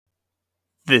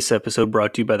This episode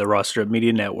brought to you by the Roster Up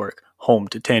Media Network, home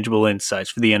to tangible insights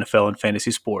for the NFL and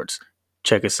fantasy sports.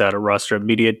 Check us out at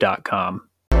rosterupmedia.com.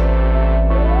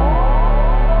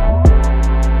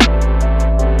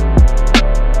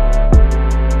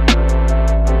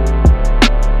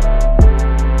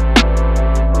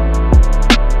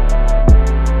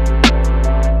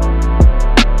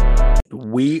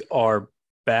 We are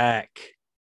back.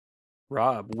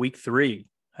 Rob, week 3.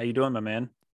 How you doing, my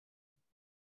man?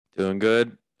 Doing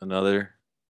good. Another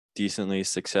decently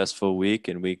successful week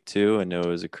in week 2. I know it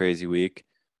was a crazy week.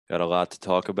 Got a lot to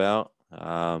talk about.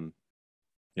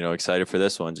 Excited for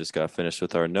this one. Just got finished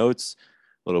with our notes,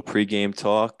 a little pregame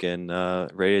talk, and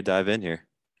ready to dive in here.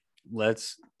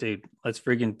 Let's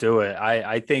freaking do it.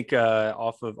 I think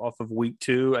off of week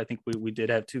 2, I think we did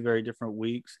have 2 very different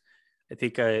weeks. I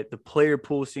think the player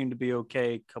pool seemed to be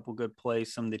okay. A couple good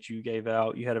plays, some that you gave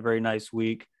out. You had a very nice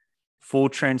week. Full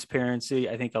transparency.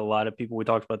 I think a lot of people, we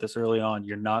talked about this early on,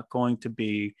 you're not going to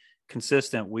be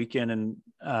consistent week in and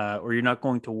or you're not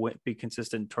going to be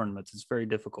consistent in tournaments. It's very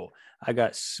difficult. I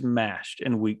got smashed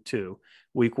in week 2.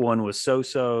 Week 1 was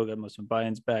so-so, got most of my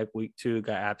buy-ins back. Week 2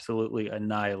 got absolutely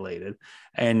annihilated.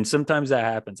 And sometimes that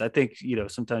happens. I think,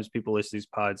 sometimes people listen to these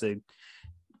pods,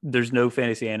 there's no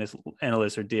fantasy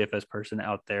analyst or DFS person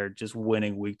out there just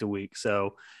winning week to week.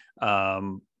 So,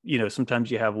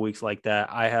 sometimes you have weeks like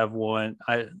that. I have one.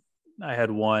 I had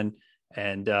one,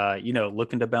 and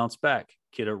looking to bounce back,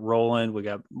 get it rolling. We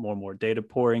got more and more data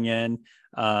pouring in.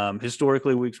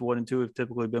 Historically, weeks 1 and 2 have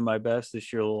typically been my best.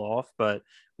 This year a little off, but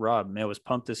Rob, man, I was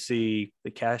pumped to see the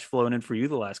cash flowing in for you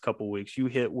the last couple of weeks. You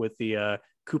hit with the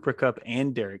Cooper Kupp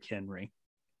and Derrick Henry.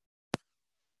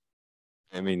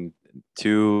 I mean,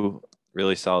 2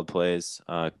 really solid plays.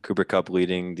 Cooper Kupp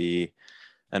leading the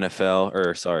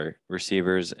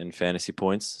receivers in fantasy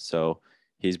points. So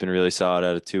he's been really solid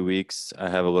out of 2 weeks. I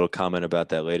have a little comment about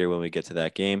that later when we get to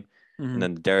that game. Mm-hmm. And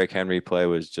then the Derrick Henry play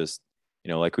was just,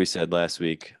 like we said last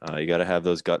week, you got to have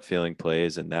those gut feeling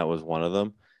plays, and that was one of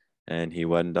them. And he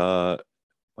wound up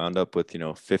with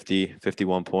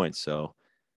 51 points. So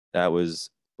that was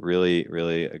really,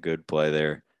 really a good play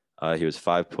there. He was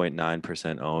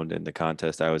 5.9% owned in the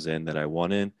contest I was in that I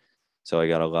won in. So I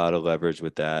got a lot of leverage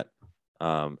with that.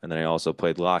 And then I also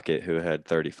played Lockett, who had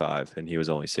 35, and he was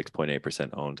only 6.8%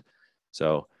 owned.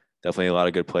 So definitely a lot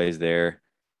of good plays there.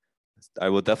 I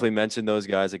will definitely mention those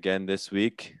guys again this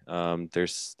week.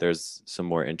 There's some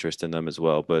more interest in them as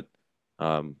well. But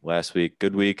last week,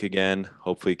 good week again.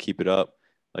 Hopefully keep it up.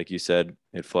 Like you said,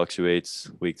 it fluctuates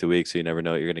week to week, so you never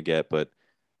know what you're going to get. But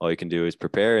all you can do is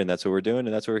prepare, and that's what we're doing,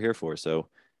 and that's what we're here for. So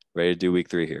ready to do week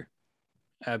 3 here.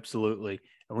 Absolutely.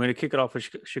 And we're going to kick it off with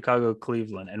Chicago,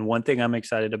 Cleveland. And one thing I'm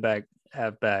excited to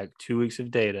have back 2 weeks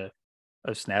of data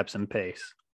of snaps and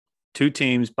pace. 2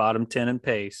 teams, bottom 10 in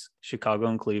pace, Chicago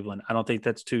and Cleveland. I don't think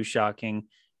that's too shocking.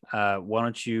 Why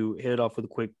don't you hit it off with a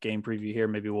quick game preview here?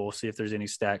 Maybe we'll see if there's any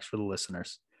stacks for the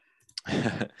listeners.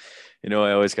 I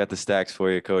always got the stacks for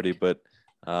you, Cody, but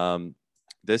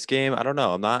this game, I don't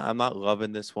know. I'm not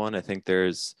loving this one. I think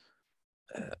there's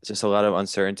just a lot of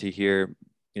uncertainty here.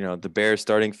 The Bears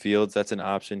starting Fields, that's an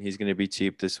option. He's going to be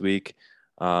cheap this week.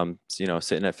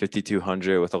 Sitting at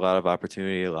 5,200 with a lot of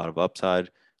opportunity, a lot of upside.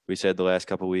 We said the last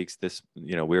couple of weeks,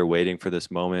 we were waiting for this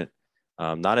moment.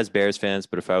 Not as Bears fans,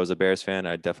 but if I was a Bears fan,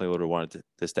 I definitely would have wanted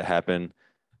this to happen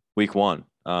week 1.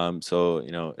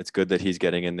 It's good that he's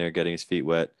getting in there, getting his feet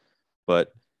wet.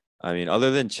 But I mean, other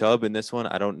than Chubb in this one,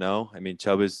 I don't know. I mean,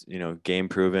 Chubb is, game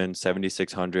proven,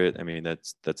 7,600. I mean,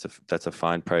 that's a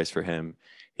fine price for him.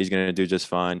 He's going to do just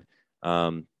fine.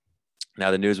 Now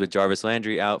the news with Jarvis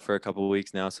Landry out for a couple of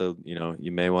weeks now. So,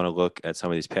 you may want to look at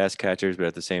some of these pass catchers, but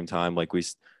at the same time, like we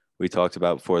talked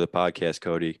about before the podcast,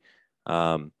 Cody,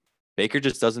 Baker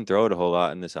just doesn't throw it a whole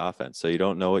lot in this offense. So you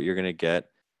don't know what you're going to get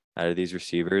out of these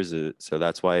receivers. So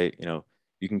that's why,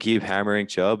 you can keep hammering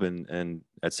Chubb, and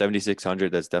at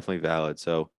 7,600, that's definitely valid.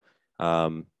 So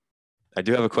I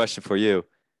do have a question for you.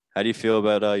 How do you feel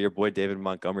about your boy David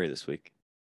Montgomery this week?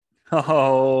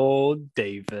 Oh,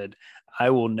 David, I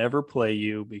will never play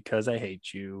you because I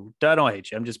hate you. I don't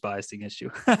hate you. I'm just biased against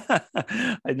you.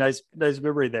 Nice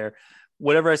memory there.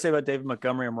 Whatever I say about David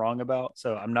Montgomery, I'm wrong about.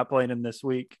 So I'm not playing him this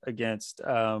week against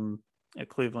a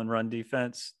Cleveland run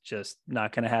defense. Just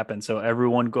not going to happen. So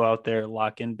everyone go out there,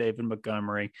 lock in David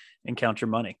Montgomery, and count your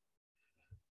money.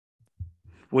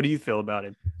 What do you feel about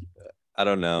him? I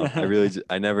don't know.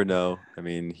 I never know. I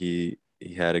mean, he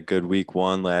had a good week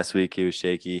 1 last week. He was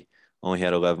shaky, only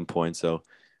had 11 points. So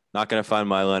not going to find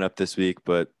my lineup this week,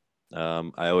 but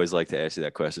I always like to ask you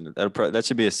that question. That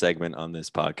should be a segment on this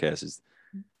podcast, is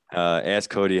ask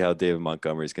Cody how David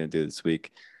Montgomery is going to do this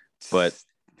week. But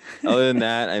Other than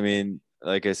that, I mean,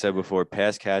 like I said before,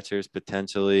 pass catchers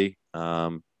potentially.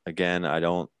 Again, I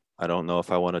don't know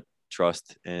if I want to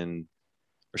trust in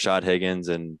Rashad Higgins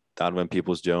and Donovan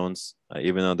Peoples-Jones,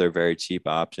 even though they're very cheap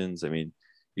options. I mean,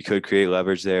 you could create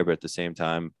leverage there, but at the same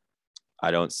time,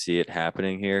 I don't see it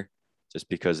happening here just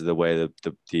because of the way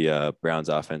the Browns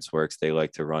offense works. They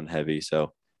like to run heavy.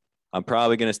 So I'm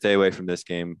probably going to stay away from this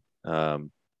game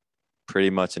pretty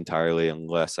much entirely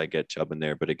unless I get Chubb in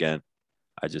there. But again,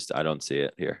 I don't see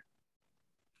it here.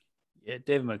 Yeah,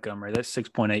 David Montgomery, that's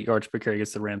 6.8 yards per carry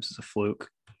against the Rams is a fluke.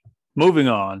 Moving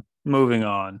on.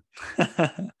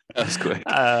 That's quick.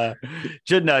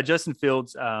 Justin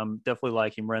Fields, definitely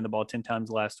like him. Ran the ball 10 times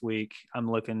last week.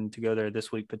 I'm looking to go there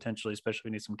this week potentially, especially if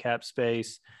we need some cap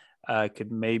space.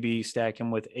 Could maybe stack him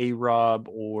with A-Rob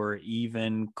or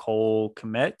even Cole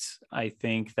Kmet. I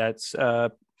think that's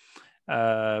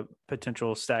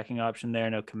potential stacking option there.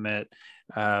 No Kmet,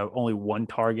 only one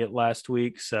target last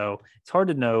week. So it's hard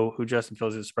to know who Justin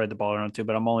Fields is spread the ball around to,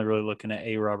 but I'm only really looking at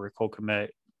A-Rob or Cole Kmet.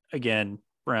 Again,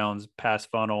 Browns pass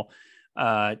funnel,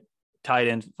 tight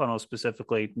end funnel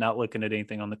specifically, not looking at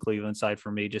anything on the Cleveland side for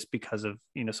me, just because of,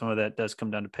 some of that does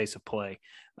come down to pace of play.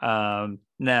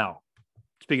 Now,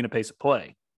 speaking of pace of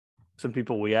play, some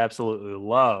people we absolutely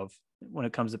love when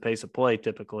it comes to pace of play,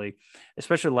 typically,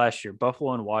 especially last year,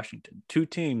 Buffalo and Washington, two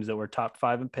teams that were top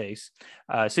 5 in pace.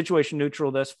 Situation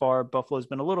neutral thus far. Buffalo's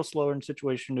been a little slower in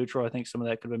situation neutral. I think some of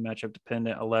that could have been matchup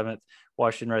dependent. 11th,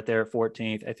 Washington right there at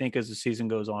 14th. I think as the season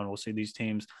goes on, we'll see these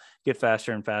teams get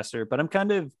faster and faster. But I'm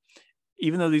kind of,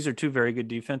 even though these are two very good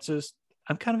defenses,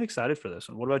 I'm kind of excited for this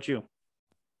one. What about you?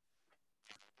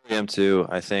 I am too.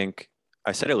 I think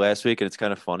I said it last week, and it's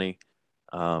kind of funny.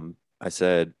 I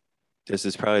said this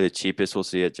is probably the cheapest we'll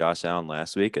see at Josh Allen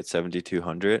last week at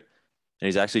 7,200, and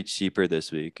he's actually cheaper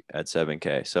this week at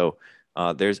 7K. So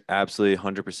there's absolutely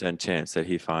 100% chance that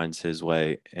he finds his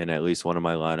way in at least one of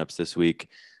my lineups this week.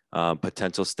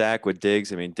 Potential stack with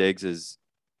Diggs. I mean, Diggs is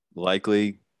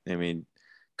likely,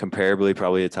 comparably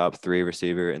probably a top 3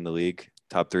 receiver in the league,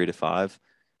 top 3 to 5,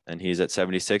 and he's at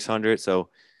 7,600. So,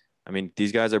 I mean,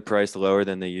 these guys are priced lower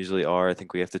than they usually are. I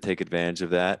think we have to take advantage of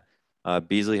that.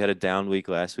 Beasley had a down week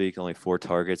last week, only 4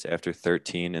 targets after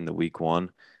 13 in the week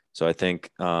 1. So I think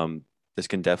this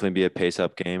can definitely be a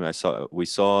pace-up game. We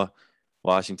saw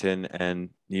Washington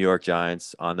and New York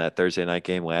Giants on that Thursday night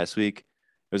game last week.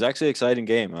 It was actually an exciting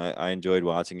game. I enjoyed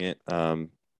watching it.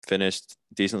 Finished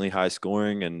decently high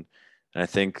scoring, and I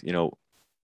think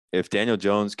if Daniel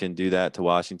Jones can do that to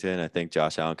Washington, I think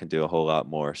Josh Allen can do a whole lot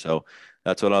more. So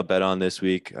that's what I'll bet on this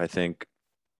week. I think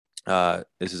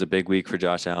this is a big week for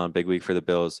Josh Allen, big week for the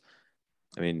Bills.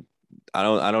 I mean, I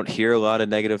don't hear a lot of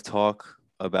negative talk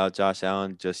about Josh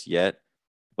Allen just yet,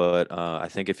 but I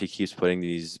think if he keeps putting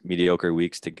these mediocre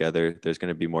weeks together, there's going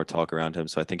to be more talk around him.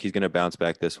 So I think he's going to bounce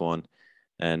back this one.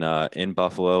 And in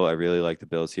Buffalo, I really like the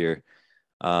Bills here.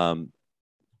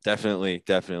 Definitely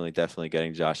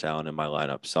getting Josh Allen in my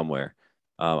lineup somewhere.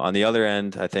 On the other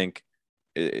end, I think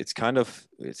it's kind of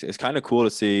cool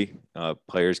to see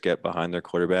players get behind their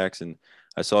quarterbacks. And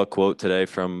I saw a quote today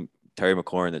from Terry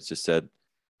McLaurin that just said,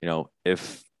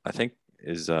 if I think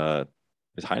is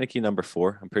Heineke number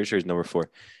 4? I'm pretty sure he's number 4.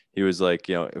 He was like,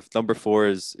 if number 4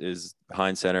 is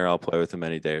behind center, I'll play with him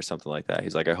any day or something like that.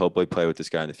 He's like, I hope I play with this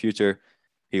guy in the future.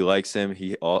 He likes him.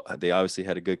 They obviously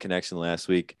had a good connection last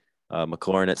week.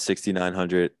 McLaurin at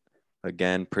 6,900,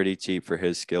 again, pretty cheap for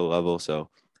his skill level. So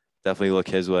definitely look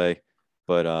his way,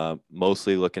 but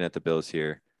mostly looking at the Bills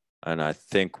here. And I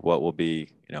think what will be,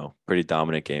 pretty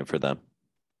dominant game for them.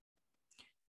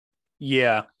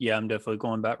 Yeah, I'm definitely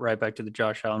going right back to the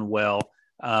Josh Allen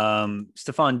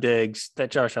Stephon Diggs,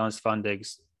 that Josh Allen Stephon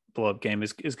Diggs blow-up game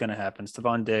is going to happen.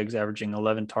 Stephon Diggs averaging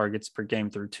 11 targets per game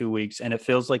through 2 weeks, and it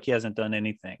feels like he hasn't done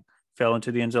anything. Fell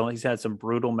into the end zone. He's had some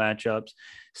brutal matchups.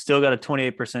 Still got a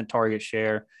 28% target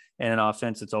share. And an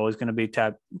offense, it's always going to be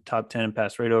top 10 in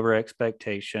pass rate over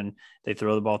expectation. They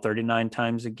throw the ball 39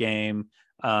 times a game,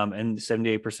 and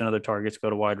 78% of their targets go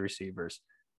to wide receivers.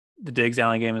 The Diggs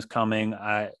Allen game is coming.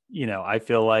 I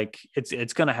feel like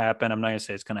it's going to happen. I'm not going to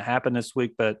say it's going to happen this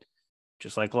week, but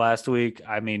just like last week,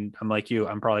 I mean, I'm like you.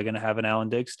 I'm probably going to have an Allen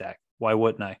Diggs stack. Why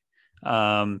wouldn't I?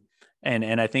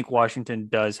 And I think Washington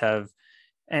does have.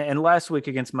 And last week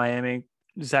against Miami,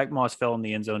 Zach Moss fell in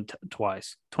the end zone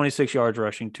twice. 26 yards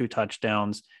rushing, 2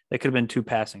 touchdowns. They could have been 2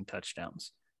 passing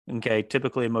touchdowns. Okay,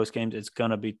 typically in most games, it's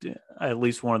going to be at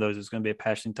least one of those is going to be a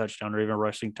passing touchdown or even a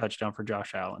rushing touchdown for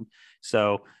Josh Allen.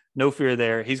 So no fear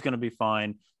there. He's going to be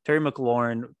fine. Terry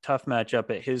McLaurin, tough matchup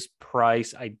at his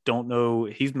price. I don't know.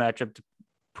 He's matchup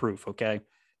proof, okay?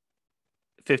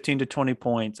 15 to 20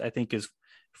 points, I think, is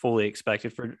fully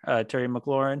expected for Terry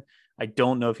McLaurin. I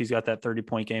don't know if he's got that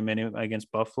 30-point game in him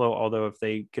against Buffalo, although if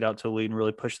they get out to a lead and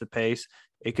really push the pace,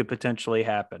 it could potentially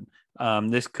happen.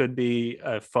 This could be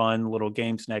a fun little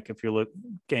game snack if you look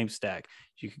game stack.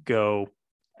 You could go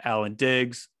Allen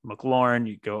Diggs, McLaurin,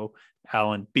 you go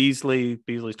Allen Beasley.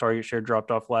 Beasley's target share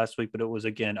dropped off last week, but it was,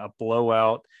 again, a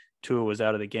blowout. Tua was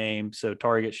out of the game. So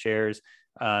target shares,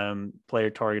 player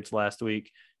targets last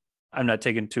week, I'm not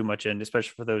taking too much in,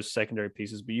 especially for those secondary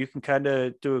pieces, but you can kind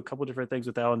of do a couple different things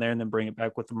with Allen there and then bring it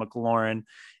back with the McLaurin,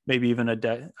 maybe even a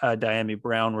Diami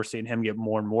Brown. We're seeing him get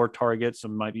more and more targets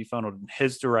and might be funneled in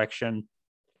his direction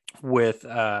with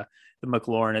the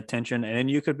McLaurin attention. And then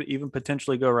you could even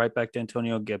potentially go right back to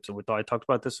Antonio Gibson. I talked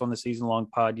about this on the season-long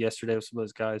pod yesterday with some of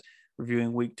those guys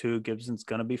reviewing week 2. Gibson's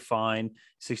going to be fine.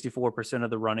 64% of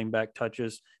the running back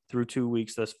touches through 2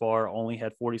 weeks thus far. Only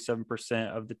had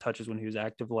 47% of the touches when he was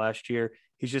active last year.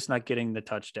 He's just not getting the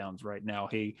touchdowns right now.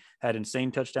 He had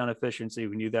insane touchdown efficiency.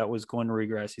 We knew that was going to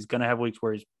regress. He's going to have weeks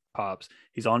where he pops.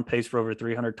 He's on pace for over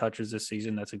 300 touches this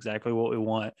season. That's exactly what we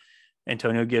want.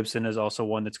 Antonio Gibson is also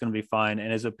one that's going to be fine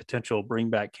and is a potential bring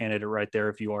back candidate right there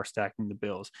if you are stacking the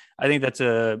Bills. I think that's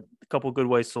a couple good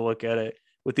ways to look at it.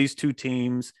 With these two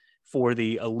teams, for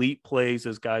the elite plays,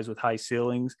 those guys with high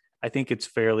ceilings, I think it's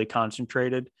fairly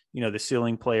concentrated. The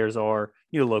ceiling players are,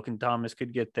 Logan Thomas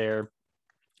could get there,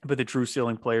 but the true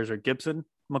ceiling players are Gibson,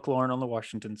 McLaurin on the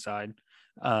Washington side.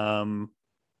 And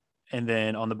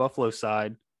then on the Buffalo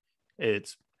side,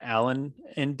 it's Allen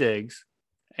and Diggs.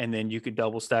 And then you could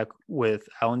double stack with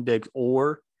Allen Diggs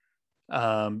or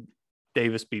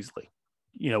Davis Beasley.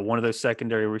 One of those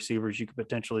secondary receivers, you could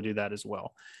potentially do that as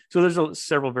well. So there's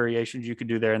several variations you could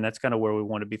do there. And that's kind of where we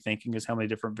want to be thinking is how many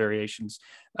different variations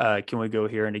can we go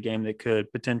here in a game that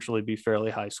could potentially be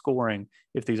fairly high scoring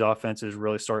if these offenses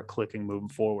really start clicking moving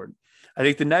forward. I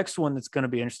think the next one that's going to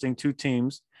be interesting, two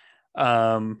teams.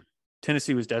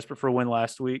 Tennessee was desperate for a win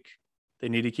last week. They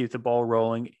need to keep the ball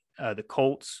rolling. The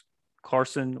Colts,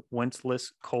 Carson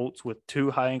Wentzless Colts with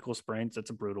 2 high ankle sprains. That's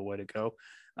a brutal way to go.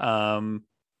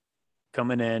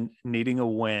 Coming in, needing a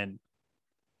win.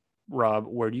 Rob,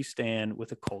 where do you stand with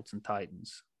the Colts and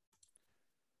Titans?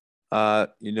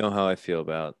 You know how I feel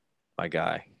about my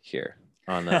guy here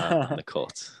on the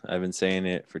Colts. I've been saying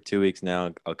it for 2 weeks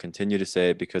now. I'll continue to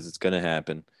say it because it's going to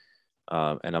happen,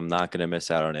 and I'm not going to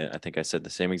miss out on it. I think I said the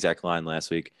same exact line last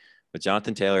week. But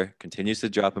Jonathan Taylor continues to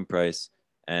drop in price,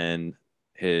 and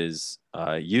his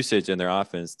usage in their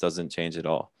offense doesn't change at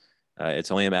all.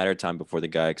 It's only a matter of time before the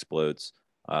guy explodes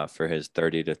for his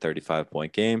 30 to 35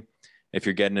 point game. If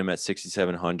you're getting him at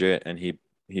 6,700 and he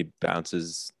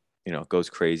bounces, goes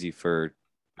crazy for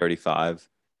 35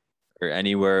 or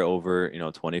anywhere over,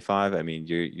 25, I mean,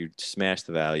 you smash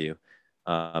the value.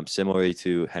 Similarly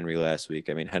to Henry last week.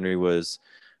 I mean, Henry was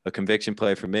a conviction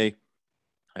play for me.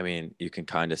 I mean, you can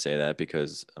kind of say that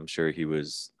because I'm sure he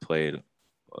was played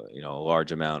a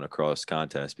large amount across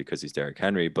contests because he's Derrick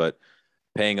Henry, but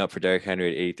paying up for Derrick Henry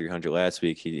at 8,300 last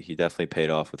week, he definitely paid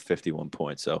off with 51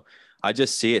 points. So I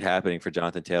just see it happening for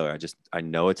Jonathan Taylor. I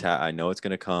know it's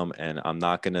going to come, and I'm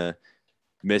not going to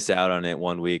miss out on it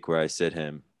 1 week where I sit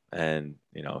him and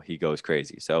he goes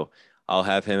crazy. So I'll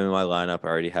have him in my lineup. I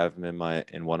already have him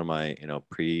in one of my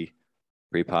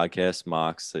pre-podcast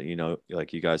mocks that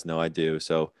like you guys know I do.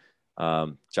 So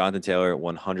Jonathan Taylor,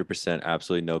 100%,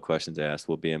 absolutely no questions asked,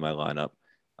 will be in my lineup,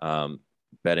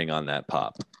 betting on that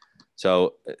pop.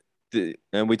 So,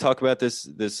 and we talk about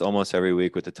this almost every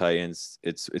week with the Titans.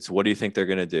 It's what do you think they're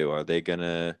going to do? Are they going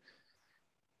to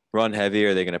run heavy?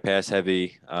 Are they going to pass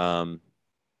heavy?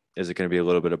 Is it going to be a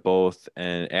little bit of both?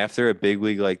 And after a big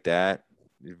week like that,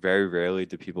 very rarely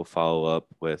do people follow up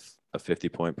with a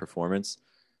 50-point performance.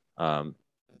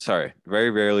 Very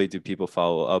rarely do people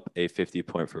follow up a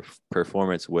 50-point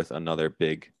performance with another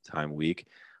big time week.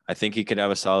 I think he could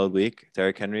have a solid week,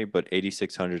 Derrick Henry, but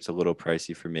 8,600 is a little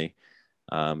pricey for me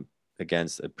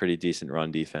against a pretty decent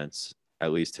run defense,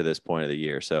 at least to this point of the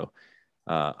year. So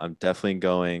I'm definitely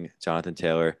going Jonathan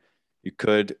Taylor. You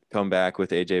could come back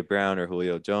with A.J. Brown or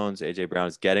Julio Jones. A.J. Brown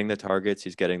is getting the targets.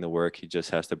 He's getting the work. He just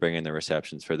has to bring in the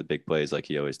receptions for the big plays like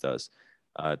he always does.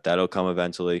 That'll come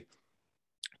eventually.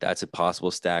 That's a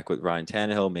possible stack with Ryan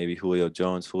Tannehill, maybe Julio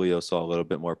Jones. Julio saw a little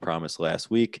bit more promise last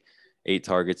week. 8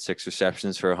 targets, 6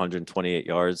 receptions for 128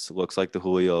 yards. Looks like the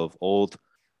Julio of old,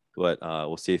 but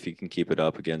we'll see if he can keep it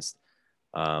up against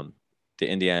the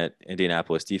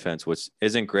Indianapolis defense, which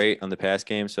isn't great on the pass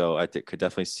game. So I could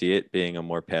definitely see it being a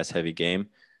more pass-heavy game.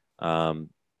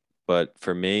 But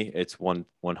for me, it's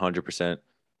 100%.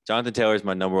 Jonathan Taylor is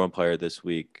my number 1 player this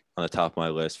week on the top of my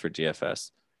list for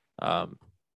GFS.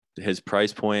 His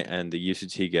price point and the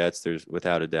usage he gets, there's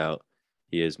without a doubt,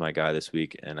 he is my guy this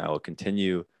week, and I will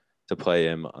continue to play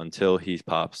him until he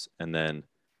pops, and then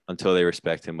until they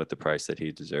respect him with the price that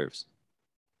he deserves.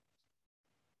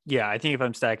 Yeah, I think if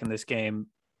I'm stacking this game,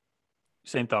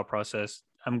 same thought process.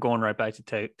 I'm going right back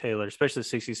to Taylor, especially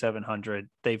 6,700.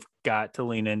 They've got to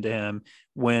lean into him.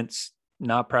 Wentz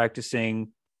not practicing,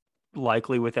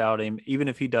 likely without him. Even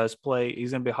if he does play,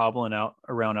 he's going to be hobbling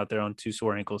around out there on two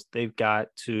sore ankles. They've got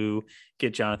to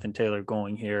get Jonathan Taylor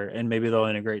going here, and maybe they'll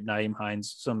integrate Nyheim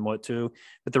Hines somewhat too.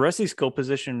 But the rest of these skill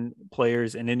position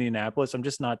players in Indianapolis, I'm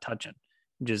just not touching.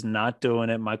 I'm just not doing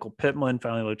it. Michael Pittman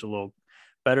finally looked a little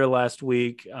better last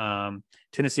week.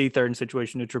 Tennessee third in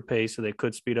situation neutral pace, so they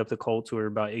could speed up the Colts, who are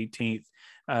about 18th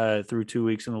through 2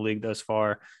 weeks in the league thus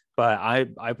far. But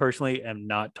I personally am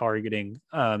not targeting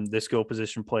the skill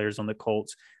position players on the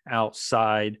Colts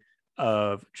outside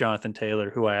of Jonathan Taylor,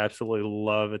 who I absolutely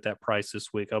love at that price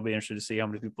this week. I'll be interested to see how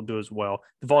many people do as well.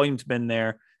 The volume's been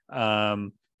there.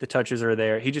 The touches are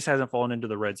there. He just hasn't fallen into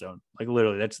the red zone. Like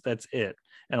literally, that's it.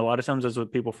 And a lot of times that's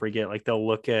what people forget. Like they'll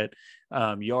look at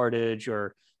yardage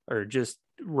or just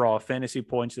raw fantasy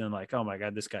points and then like, oh my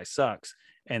God, this guy sucks.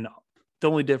 And the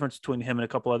only difference between him and a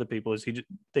couple other people is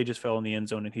they just fell in the end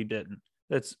zone and he didn't.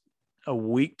 That's a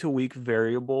week to week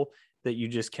variable that you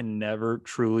just can never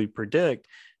truly predict.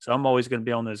 So I'm always going to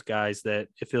be on those guys that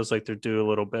it feels like they're due a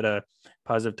little bit of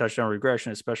positive touchdown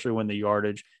regression, especially when the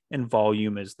yardage and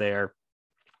volume is there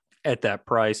at that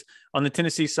price. On the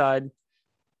Tennessee side,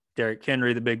 Derrick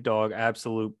Henry, the big dog,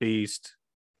 absolute beast.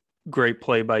 Great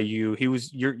play by you.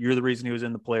 You're the reason he was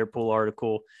in the player pool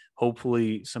article.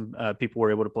 Hopefully some people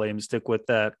were able to play him. Stick with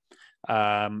that.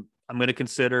 I'm going to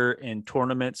consider in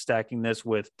tournament stacking this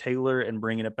with Taylor and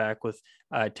bringing it back with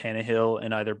Tannehill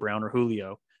and either Brown or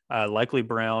Julio. Likely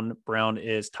Brown. Brown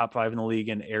is top 5 in the league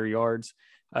in air yards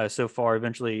so far.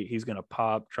 Eventually he's going to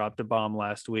pop, dropped a bomb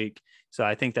last week. So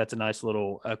I think that's a nice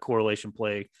little correlation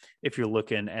play if you're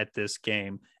looking at this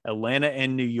game. Atlanta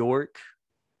and New York,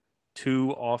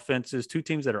 two offenses, two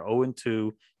teams that are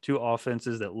 0-2, two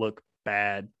offenses that look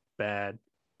bad.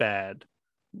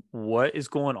 What is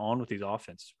going on with these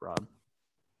offenses, Rob?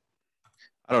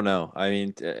 I don't know. I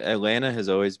mean, Atlanta has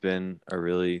always been a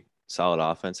really solid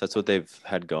offense. That's what they've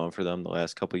had going for them the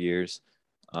last couple of years.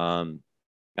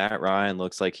 Matt Ryan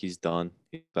looks like he's done.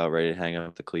 He's about ready to hang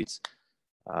up the cleats.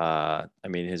 I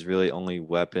mean, his really only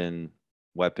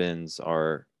weapons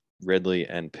are Ridley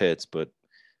and Pitts, but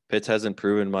Pitts hasn't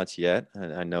proven much yet.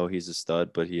 I know he's a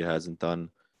stud, but he hasn't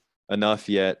done enough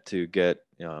yet to get,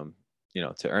 to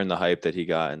earn the hype that he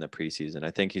got in the preseason.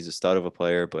 I think he's a stud of a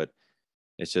player, but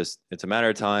it's a matter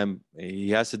of time. He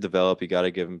has to develop. You got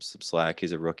to give him some slack.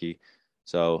 He's a rookie.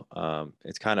 So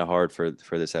it's kind of hard for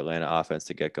this Atlanta offense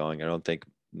to get going. I don't think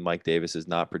Mike Davis is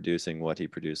not producing what he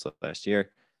produced last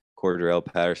year. Cordarrelle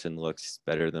Patterson looks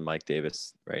better than Mike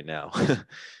Davis right now.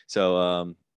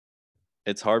 So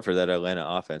it's hard for that Atlanta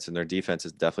offense, and their defense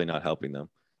is definitely not helping them.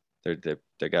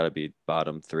 They got to be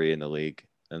bottom 3 in the league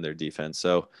in their defense.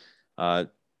 So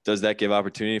does that give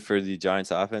opportunity for the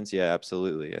Giants offense? Yeah,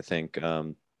 absolutely. I think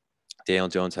Daniel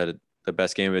Jones had the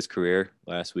best game of his career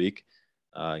last week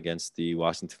against the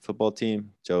Washington football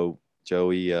team.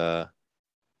 Joey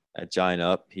at Giant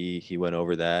Up, he went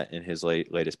over that in his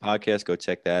latest podcast. Go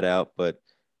check that out. But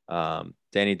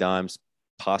Danny Dimes,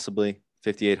 possibly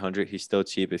 5,800. He's still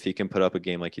cheap. If he can put up a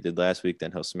game like he did last week,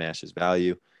 then he'll smash his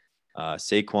value.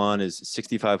 Saquon is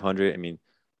 6,500. I mean,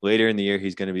 later in the year,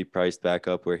 he's going to be priced back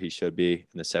up where he should be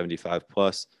in the 75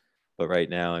 plus. But right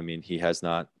now, I mean, he has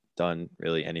not done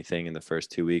really anything in the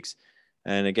first 2 weeks.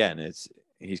 And again,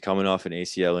 he's coming off an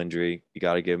ACL injury. You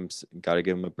got to give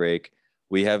him a break.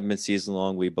 We have mid-season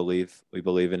long. We believe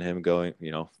in him going,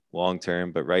 long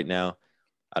term. But right now,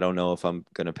 I don't know if I'm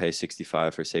going to pay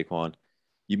 65 for Saquon.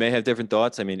 You may have different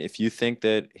thoughts. I mean, if you think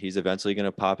that he's eventually going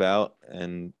to pop out,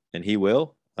 and he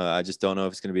will, I just don't know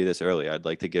if it's going to be this early. I'd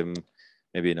like to give him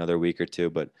maybe another week or two,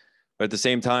 but at the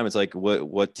same time, it's like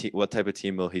what type of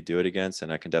team will he do it against?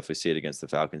 And I can definitely see it against the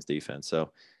Falcons defense.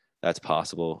 So that's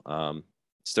possible.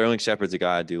 Sterling Shepard's a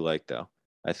guy I do like, though.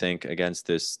 I think against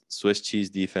this Swiss cheese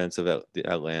defense of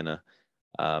Atlanta,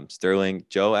 Sterling,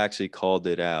 Joe actually called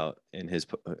it out in his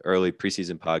early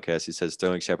preseason podcast. He says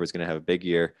Sterling Shepard's going to have a big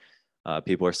year.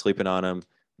 People are sleeping on him,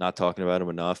 not talking about him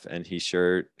enough, and he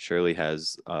surely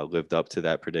has lived up to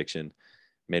that prediction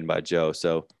made by Joe.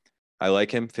 So I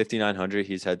like him, 5,900.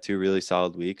 He's had 2 really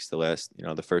solid weeks.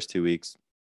 The first 2 weeks,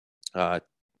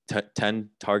 10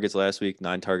 targets last week,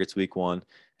 9 targets week 1,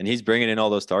 and he's bringing in all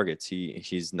those targets.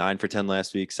 He's 9 for 10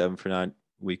 last week, 7 for 9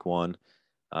 week 1.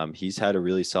 He's had a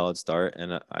really solid start,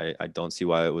 and I don't see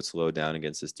why it would slow down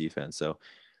against this defense. So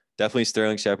definitely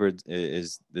Sterling Shepard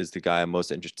is the guy I'm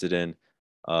most interested in.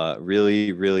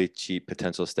 Really, really cheap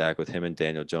potential stack with him and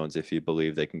Daniel Jones if you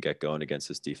believe they can get going against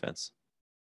this defense.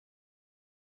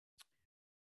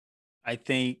 I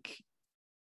think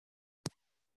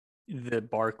the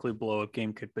Barkley blow up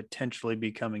game could potentially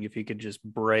be coming if he could just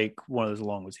break one of those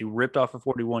long ones. He ripped off a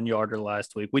 41 yarder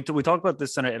last week. We talked about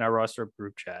this in our roster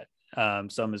group chat,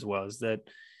 some as well, is that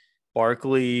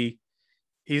Barkley,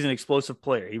 he's an explosive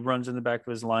player. He runs in the back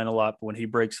of his line a lot, but when he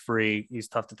breaks free, he's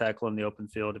tough to tackle in the open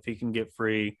field. If he can get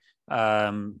free,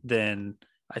 then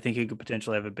I think he could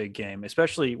potentially have a big game.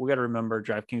 Especially, we got to remember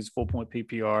DraftKings full point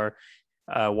PPR.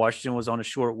 Washington was on a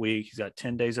short week. He's got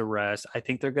 10 days of rest. I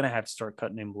think they're going to have to start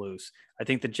cutting him loose. I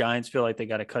think the Giants feel like they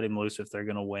got to cut him loose if they're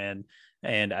going to win.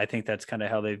 And I think that's kind of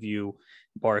how they view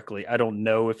Barkley. I don't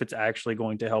know if it's actually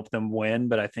going to help them win,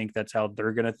 but I think that's how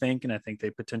they're going to think. And I think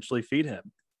they potentially feed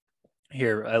him.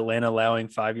 Here, Atlanta allowing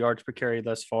 5 yards per carry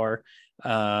thus far.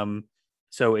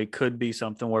 So it could be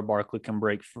something where Barkley can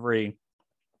break free.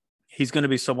 He's going to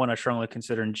be someone I strongly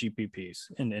consider in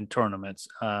GPPs in tournaments.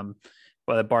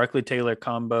 But the Barkley Taylor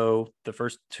combo, the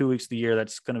first 2 weeks of the year,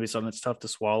 that's going to be something that's tough to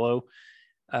swallow.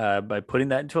 By putting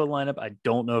that into a lineup, I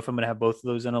don't know if I'm going to have both of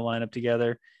those in a lineup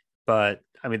together. But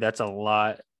I mean, that's a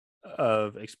lot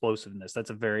of explosiveness.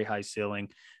 That's a very high ceiling.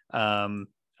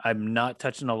 I'm not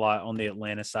touching a lot on the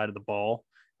Atlanta side of the ball.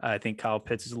 I think Kyle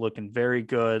Pitts is looking very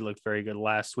good, looked very good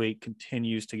last week,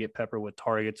 continues to get peppered with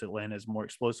targets. Atlanta is more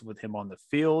explosive with him on the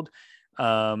field.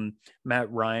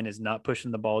 Matt Ryan is not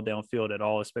pushing the ball downfield at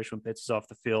all, especially when Pitts is off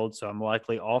the field. So I'm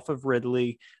likely off of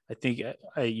Ridley. I think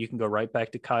you can go right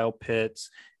back to Kyle Pitts,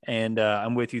 and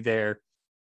I'm with you there.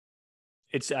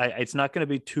 It's not going to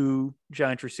be two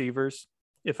Giants receivers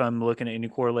if I'm looking at any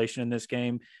correlation in this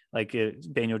game. Like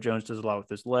Daniel Jones does a lot with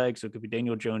his legs, so it could be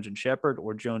Daniel Jones and Shepard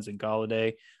or Jones and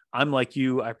Golladay. I'm like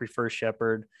you. I prefer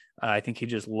Shepard. I think he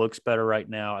just looks better right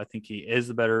now. I think he is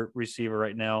the better receiver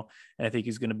right now, and I think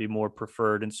he's going to be more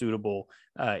preferred and suitable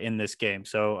in this game.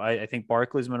 So I think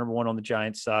Barkley's my number one on the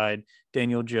Giants side.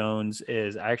 Daniel Jones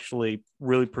is actually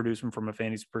really producing from a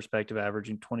fantasy perspective,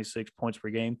 averaging 26 points per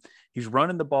game. He's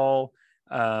running the ball.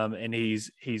 And he's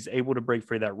able to break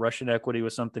free. That Russian equity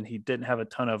was something he didn't have a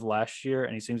ton of last year,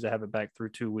 and he seems to have it back through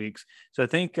 2 weeks. So I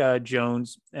think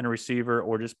Jones and a receiver,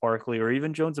 or just Barkley, or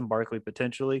even Jones and Barkley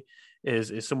potentially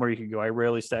is somewhere you could go. I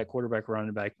rarely stack quarterback or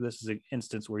running back, but this is an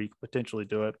instance where you could potentially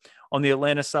do it. On the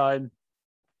Atlanta side,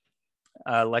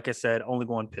 like I said, only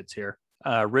going Pitts here.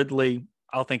 Ridley,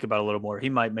 I'll think about a little more. He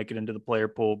might make it into the player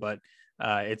pool, but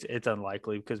it's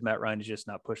unlikely because Matt Ryan is just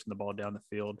not pushing the ball down the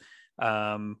field.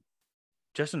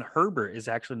 Justin Herbert is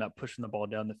actually not pushing the ball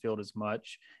down the field as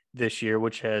much this year,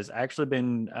 which has actually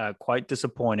been quite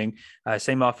disappointing.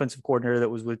 Same offensive coordinator that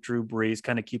was with Drew Brees,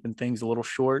 kind of keeping things a little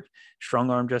short.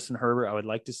 Strong arm Justin Herbert. I would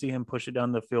like to see him push it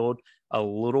down the field a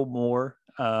little more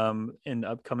in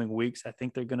upcoming weeks. I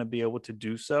think they're going to be able to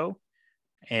do so.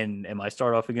 And I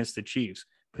start off against the Chiefs.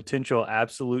 Potential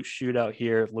absolute shootout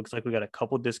here. It looks like we got a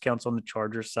couple discounts on the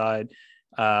Chargers side.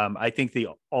 I think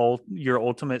your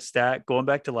ultimate stat going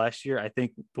back to last year, I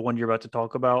think the one you're about to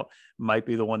talk about might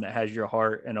be the one that has your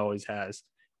heart and always has.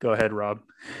 Go ahead, Rob.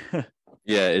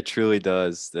 Yeah, it truly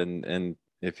does. And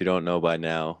if you don't know by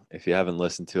now, if you haven't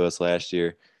listened to us last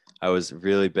year, I was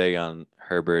really big on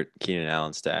Herbert, Keenan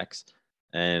Allen stacks,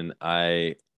 and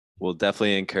I will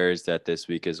definitely encourage that this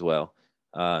week as well.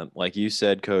 Like you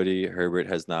said, Cody, Herbert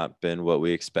has not been what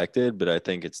we expected, but I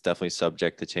think it's definitely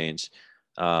subject to change.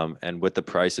 And with the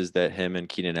prices that him and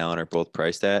Keenan Allen are both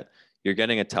priced at, you're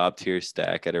getting a top tier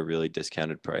stack at a really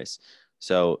discounted price.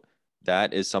 So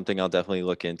that is something I'll definitely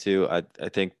look into. I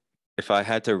think if I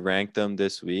had to rank them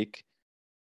this week,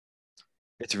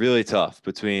 it's really tough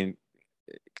between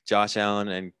Josh Allen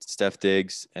and Steph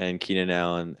Diggs and Keenan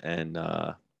Allen and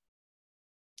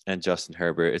Justin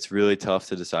Herbert. It's really tough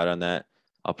to decide on that.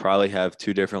 I'll probably have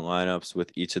two different lineups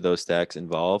with each of those stacks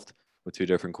involved with two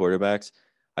different quarterbacks.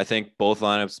 I think both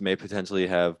lineups may potentially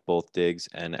have both Diggs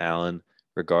and Allen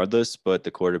regardless, but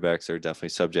the quarterbacks are definitely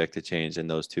subject to change in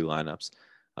those two lineups.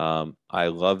 I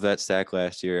love that stack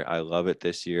last year. I love it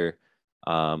this year.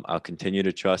 I'll continue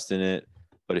to trust in it,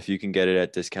 but if you can get it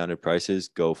at discounted prices,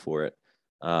 go for it.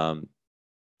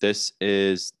 This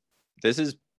is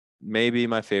maybe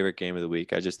my favorite game of the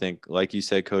week. I just think, like you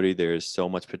said, Cody, there's so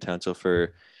much potential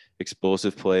for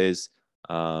explosive plays.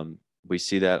 We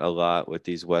see that a lot with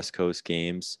these West Coast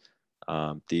games.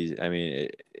 I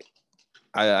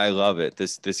love it.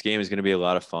 This game is going to be a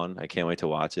lot of fun. I can't wait to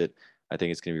watch it. I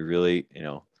think it's going to be really,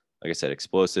 like I said,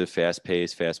 explosive, fast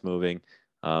paced, fast moving,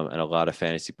 and a lot of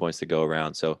fantasy points to go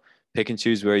around. So pick and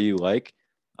choose where you like.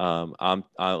 Like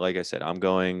I said, I'm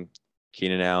going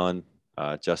Keenan Allen,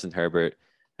 Justin Herbert,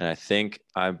 and I think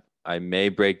I may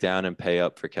break down and pay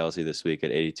up for Kelce this week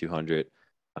at 8,200.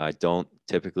 I don't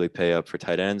typically pay up for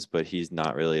tight ends, but he's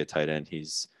not really a tight end.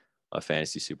 He's a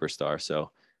fantasy superstar.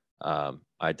 So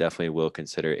I definitely will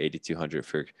consider 8,200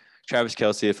 for Travis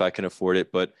Kelce if I can afford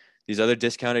it. But these other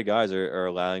discounted guys are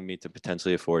allowing me to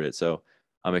potentially afford it. So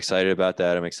I'm excited about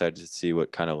that. I'm excited to see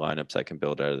what kind of lineups I can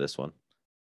build out of this one.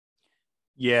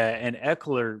 Yeah, and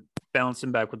Eckler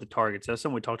bouncing back with the targets. That's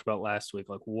something we talked about last week.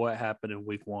 Like what happened in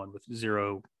week 1 with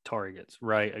 0 targets,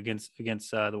 right? Against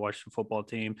the Washington football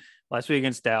team. Last week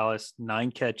against Dallas,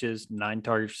 9 catches, 9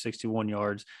 targets for 61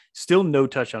 yards. Still no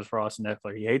touchdowns for Austin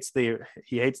Eckler. He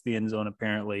hates the end zone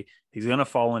apparently. He's going to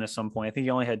fall in at some point. I think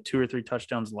he only had 2 or 3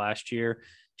 touchdowns last year.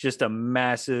 Just a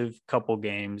massive couple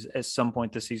games at some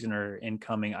point this season are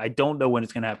incoming. I don't know when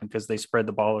it's going to happen because they spread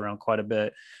the ball around quite a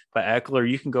bit. But Eckler,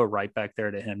 you can go right back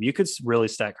there to him. You could really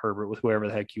stack Herbert with whoever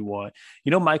the heck you want.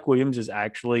 Mike Williams is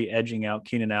actually edging out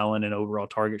Keenan Allen in overall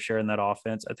target share in that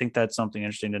offense. I think that's something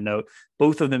interesting to note.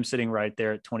 Both of them sitting right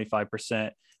there at 25%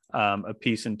 a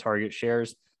piece in target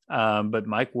shares. But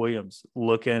Mike Williams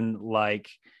looking like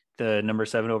the number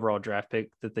 7 overall draft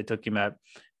pick that they took him at.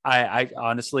 I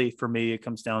honestly, for me, it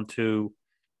comes down to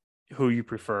who you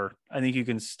prefer. I think you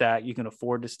can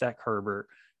afford to stack Herbert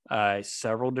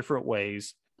several different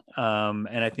ways. And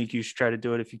I think you should try to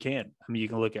do it if you can. I mean, you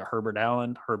can look at Herbert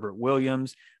Allen, Herbert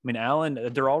Williams. I mean,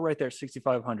 Allen, they're all right there at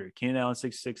 6,500. Keenan Allen,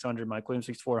 6,600. Mike Williams,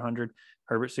 6,400.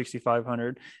 Herbert,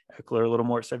 6,500. Eckler, a little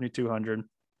more at 7,200.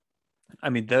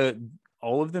 I mean,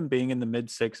 all of them being in the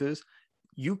mid sixes,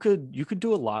 you could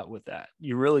do a lot with that.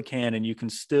 You really can. And you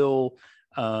can still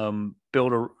have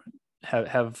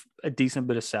a decent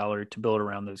bit of salary to build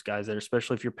around those guys there,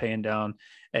 especially if you're paying down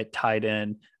at tight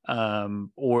end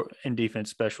or in defense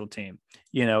special team.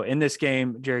 In this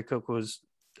game, Jared Cook was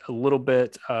a little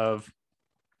bit of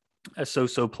a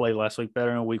so-so play last week,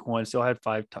 better in week 1, still had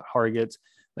 5 targets,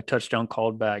 a touchdown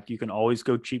called back. You can always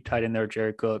go cheap tight end there,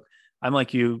 Jared Cook. I'm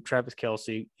like you, Travis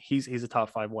Kelce, he's a top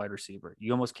 5 wide receiver.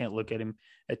 You almost can't look at him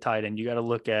at tight end. You got to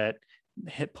look at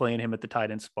playing him at the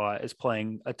tight end spot as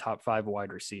playing a top 5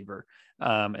 wide receiver.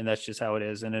 And that's just how it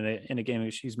is. And in a game,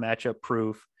 he's matchup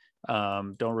proof.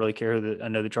 Don't really care I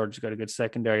know the Chargers got a good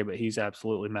secondary, but he's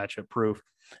absolutely matchup proof.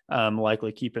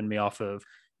 Likely keeping me off of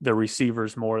the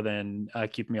receivers more than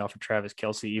keeping me off of Travis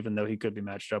Kelce, even though he could be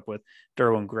matched up with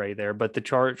Derwin Gray there. But the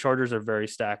Chargers are very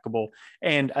stackable.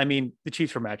 And I mean, the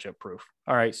Chiefs are matchup proof.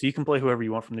 All right. So you can play whoever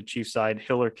you want from the Chiefs side,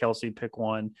 Hill or Kelce, pick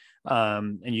one.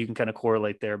 And you can kind of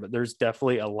correlate there. But there's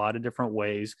definitely a lot of different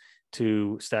ways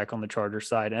to stack on the Charger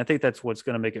side. And I think that's what's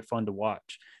going to make it fun to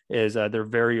watch is they're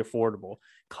very affordable.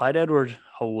 Clyde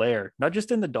Edwards-Helaire, not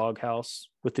just in the doghouse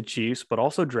with the Chiefs, but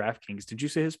also DraftKings. Did you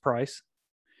see his price?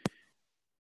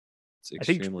 It's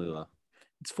extremely low.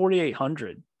 It's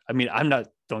 4,800. I mean, don't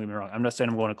get me wrong. I'm not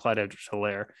saying I'm going to Clyde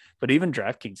Edwards-Helaire, but even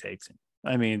DraftKings hates him.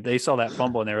 I mean, they saw that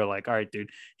fumble and they were like, all right, dude,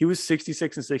 he was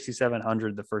 66 and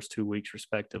 6,700 the first 2 weeks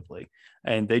respectively.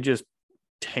 And they just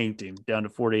tanked him down to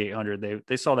 4,800.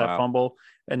 They saw that fumble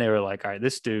and they were like, all right,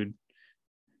 this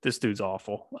dude's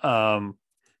awful.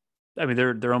 I mean,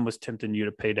 they're almost tempting you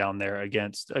to pay down there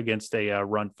against a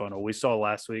run funnel. We saw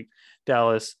last week,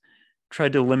 Dallas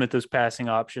tried to limit those passing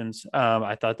options.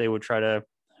 I thought they would try to.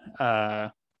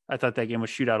 I thought that game would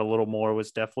shoot out a little more.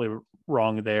 Was definitely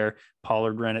wrong there.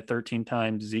 Pollard ran it 13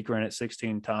 times. Zeke ran it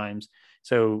 16 times.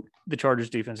 So the Chargers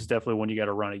defense is definitely one you got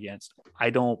to run against. I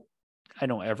don't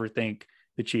ever think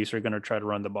the Chiefs are going to try to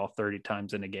run the ball 30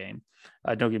 times in a game.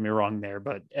 Don't get me wrong there,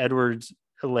 but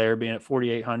Edwards-Helaire being at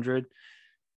 4,800,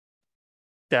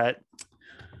 that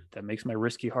makes my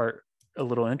risky heart a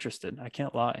little interested. I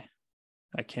can't lie.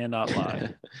 I cannot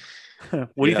lie.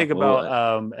 What do you think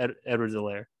about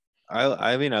Edwards-Helaire?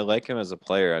 I mean, I like him as a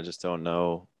player. I just don't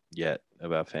know yet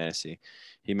about fantasy.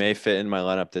 He may fit in my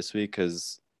lineup this week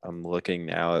because I'm looking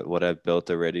now at what I've built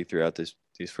already throughout these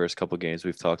first couple games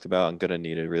we've talked about. I'm going to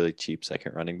need a really cheap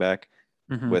second running back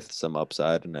with some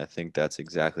upside, and I think that's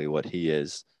exactly what he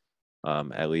is,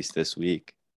 at least this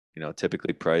week.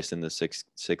 Typically priced in the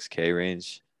 6K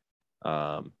range.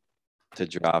 To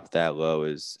drop that low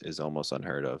is almost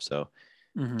unheard of. So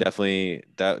definitely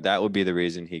that would be the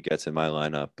reason he gets in my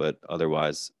lineup. But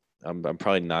otherwise, I'm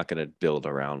probably not going to build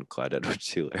around Clyde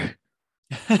Edwards-Helaire.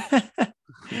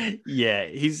 Yeah,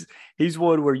 he's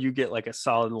one where you get like a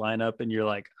solid lineup and you're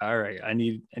like, all right, I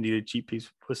need a cheap piece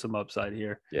with some upside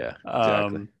here. Yeah,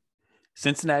 exactly.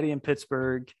 Cincinnati and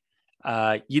Pittsburgh.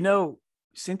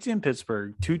 Cincinnati and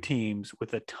Pittsburgh, 2 teams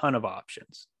with a ton of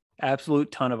options, absolute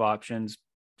ton of options.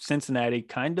 Cincinnati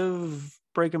kind of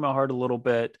breaking my heart a little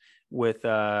bit with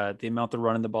the amount they're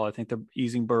running the ball. I think they're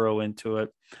easing Burrow into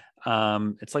it.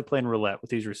 It's like playing roulette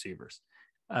with these receivers.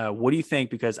 What do you think?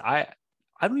 Because I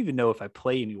don't even know if I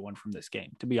play anyone from this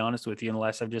game, to be honest with you,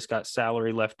 unless I've just got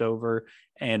salary left over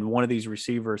and one of these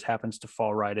receivers happens to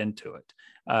fall right into it.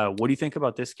 What do you think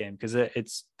about this game? Because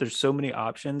there's so many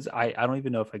options. I don't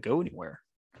even know if I go anywhere.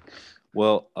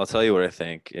 Well, I'll tell you what I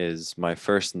think is my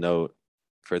first note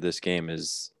for this game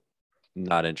is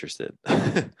not interested.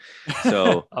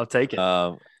 So, I'll take it.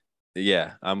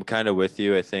 yeah, I'm kind of with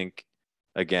you. I think,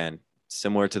 again,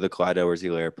 similar to the Clyde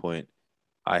Edwards-Helaire point,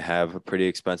 I have a pretty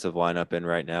expensive lineup in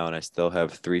right now, and I still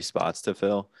have 3 spots to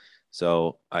fill.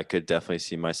 So I could definitely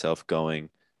see myself going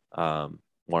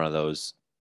one of those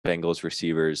Bengals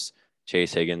receivers,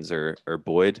 Chase Higgins or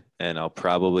Boyd, and I'll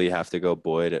probably have to go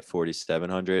Boyd at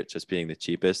 4,700, just being the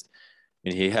cheapest. I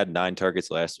mean, he had 9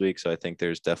 targets last week, so I think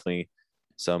there's definitely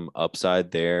some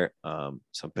upside there,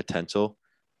 some potential.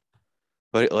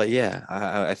 But like, yeah,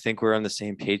 I think we're on the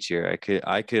same page here.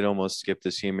 I could almost skip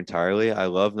this game entirely. I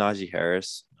love Najee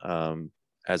Harris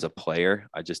as a player.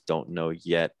 I just don't know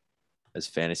yet as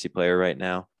fantasy player right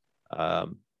now.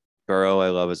 Um, Burrow, I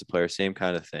love as a player, same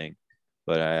kind of thing.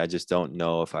 But I just don't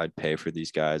know if I'd pay for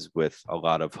these guys with a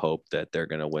lot of hope that they're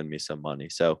going to win me some money.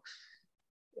 So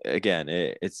again,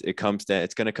 it comes down.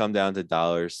 It's going to come down to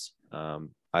dollars. I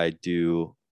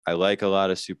like a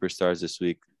lot of superstars this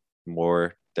week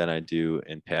more than I do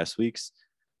in past weeks.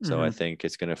 So I Mm-hmm. think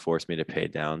it's going to force me to pay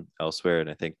down elsewhere. And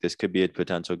I think this could be a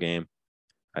potential game.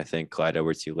 I think Clyde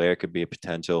Edwards-Helaire could be a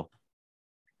potential.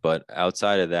 But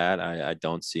outside of that, I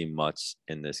don't see much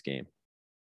in this game.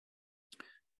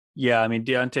 Yeah, I mean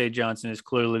Deontay Johnson is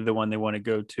clearly the one they want to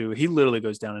go to. He literally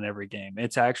goes down in every game.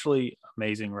 It's actually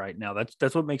amazing right now.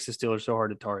 That's what makes the Steelers so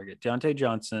hard to target. Deontay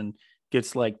Johnson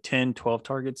gets like 10, 12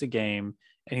 targets a game,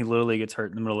 and he literally gets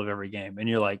hurt in the middle of every game. And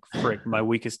you're like, frick, my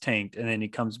week is tanked. And then he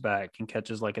comes back and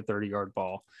catches like a 30-yard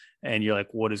ball. And you're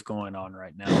like, what is going on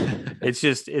right now?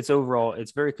 It's overall,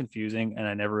 it's very confusing, and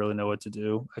I never really know what to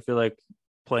do. I feel like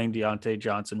playing Deontay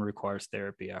Johnson requires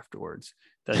therapy afterwards.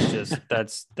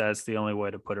 That's the only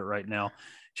way to put it right now.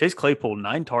 Chase Claypool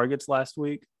 9 targets last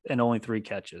week and only 3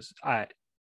 catches.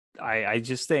 I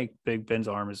just think Big Ben's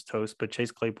arm is toast. But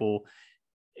Chase Claypool,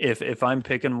 if I'm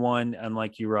picking one, I'm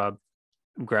like you, Rob.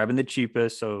 I'm grabbing the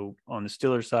cheapest. So on the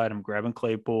Steelers side, I'm grabbing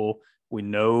Claypool. We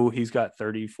know he's got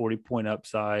 30, 40 point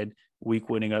upside, week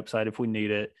winning upside if we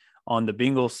need it. On the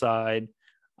Bengals side,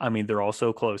 I mean, they're all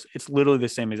so close. It's literally the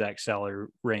same exact salary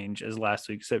range as last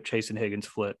week, except Chase and Higgins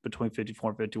flip between 54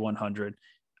 and 5,100.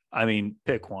 I mean,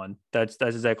 pick one. That's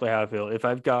exactly how I feel. If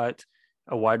I've got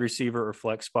a wide receiver or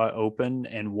flex spot open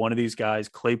and one of these guys,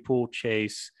 Claypool,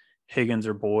 Chase, Higgins,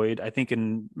 or Boyd, I think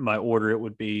in my order it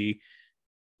would be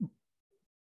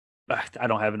I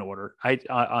don't have an order. I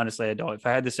honestly I don't. If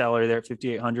I had the salary there at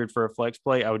 5,800 for a flex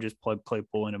play, I would just plug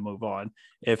Claypool in and move on.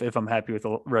 If I'm happy with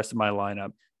the rest of my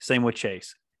lineup, same with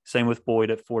Chase, same with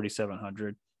Boyd at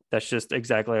 4,700. That's just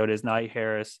exactly how it is. Najee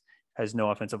Harris has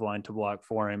no offensive line to block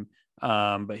for him,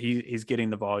 but he's getting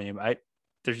the volume.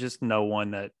 There's just no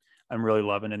one that I'm really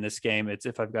loving in this game. It's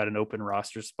if I've got an open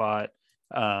roster spot,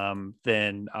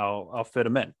 then I'll fit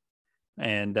him in,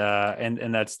 and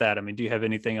that's that. I mean, do you have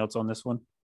anything else on this one?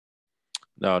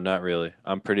 No, not really.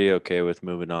 I'm pretty okay with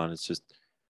moving on. It's just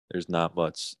there's not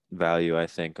much value, I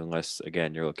think, unless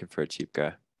again you're looking for a cheap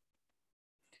guy.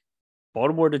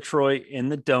 Baltimore, Detroit in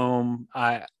the dome.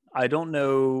 I don't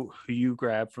know who you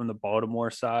grab from the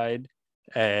Baltimore side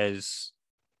as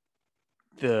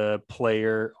the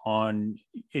player on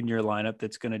in your lineup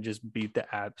that's going to just beat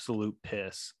the absolute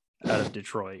piss out of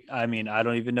Detroit. I mean, I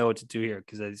don't even know what to do here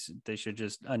because they should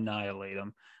just annihilate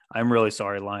them. I'm really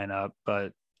sorry, lineup,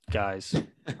 but guys,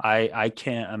 I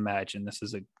can't imagine this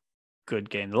is a good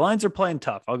game. The Lions are playing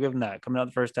tough. I'll give them that. Coming out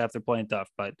the first half, they're playing tough,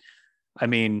 but I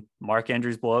mean, Mark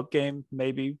Andrews blow up game,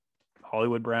 maybe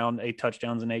Hollywood Brown, 8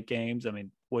 touchdowns in 8 games. I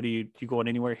mean, what do you going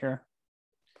anywhere here?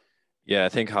 Yeah, I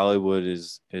think Hollywood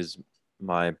is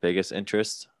my biggest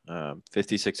interest.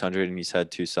 5,600, and he's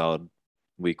had 2 solid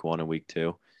week 1 and week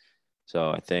 2. So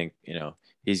I think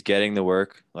he's getting the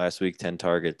work. Last week 10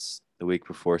 targets. The week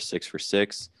before 6 for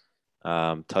 6,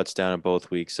 touchdown in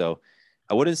both weeks. So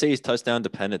I wouldn't say he's touchdown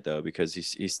dependent though, because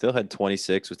he still had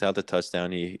 26 without the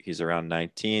touchdown. He's around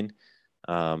 19.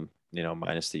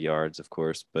 Minus the yards, of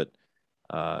course, but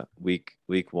week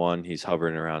 1 he's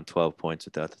hovering around 12 points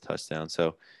without the touchdown.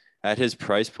 So at his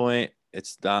price point,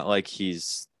 it's not like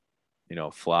he's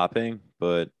flopping,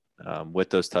 but with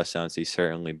those touchdowns, he's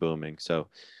certainly booming. So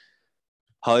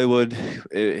Hollywood,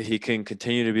 he can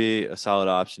continue to be a solid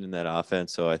option in that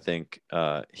offense. So I think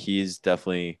he's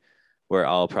definitely where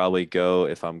I'll probably go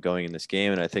if I'm going in this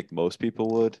game, and I think most people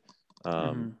would.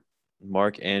 Mm-hmm.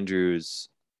 Mark Andrews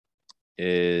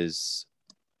is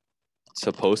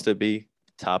supposed to be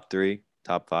top 3,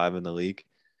 top 5 in the league,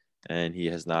 and he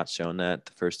has not shown that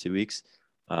the first 2 weeks.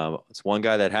 It's one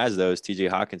guy that has those, TJ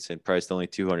Hawkinson, priced only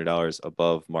 $200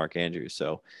 above Mark Andrews.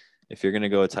 So if you're going to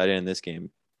go a tight end in this game,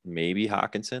 maybe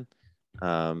Hawkinson.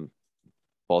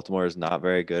 Baltimore is not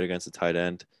very good against the tight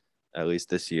end, at least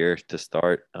this year to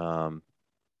start.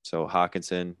 So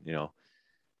Hawkinson,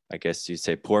 I guess you'd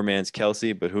say poor man's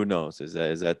Kelsey, but who knows?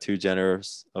 Is that too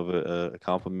generous of a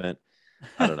compliment?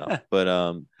 I don't know. But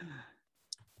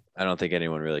I don't think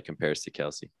anyone really compares to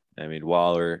Kelsey. I mean,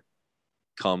 Waller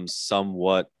comes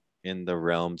somewhat in the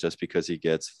realm just because he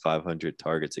gets 500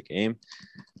 targets a game.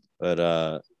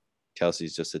 But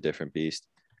Kelsey's just a different beast.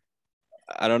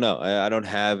 I don't know. I don't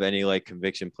have any like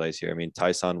conviction plays here. I mean,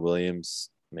 Tyson Williams,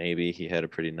 maybe he had a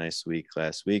pretty nice week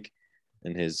last week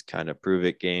in his kind of prove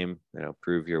it game,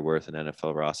 prove your worth an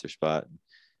NFL roster spot.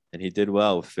 And he did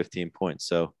well with 15 points.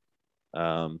 So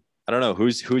I don't know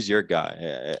who's your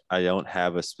guy. I don't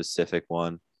have a specific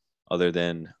one other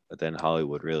than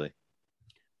Hollywood, really.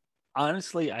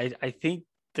 Honestly, I think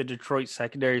the Detroit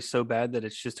secondary is so bad that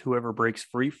it's just whoever breaks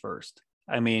free first.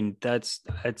 I mean, that's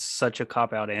such a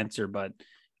cop out answer, but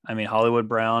I mean, Hollywood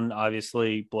Brown,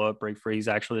 obviously blow up, break free. He's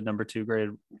actually the number 2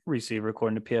 graded receiver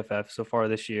according to PFF so far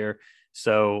this year.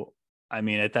 So, I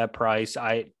mean, at that price,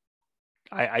 I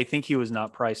think he was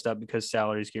not priced up because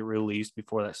salaries get released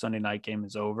before that Sunday night game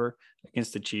is over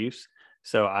against the Chiefs.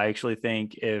 So I actually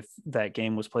think if that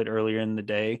game was played earlier in the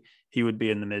day, he would be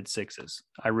in the mid 6s.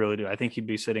 I really do. I think he'd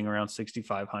be sitting around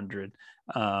 6,500.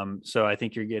 So I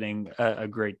think you're getting a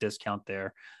great discount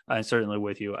there. I'm certainly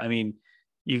with you. I mean,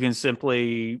 you can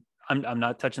simply, I'm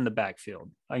not touching the backfield.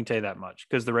 I can tell you that much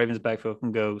because the Ravens backfield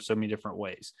can go so many different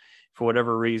ways. For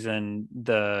whatever reason,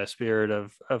 the spirit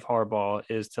of Harbaugh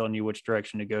is telling you which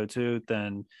direction to go to,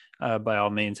 then by all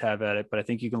means have at it. But I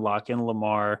think you can lock in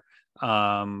Lamar.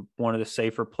 One of the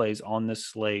safer plays on this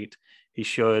slate. He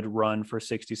should run for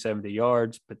 60, 70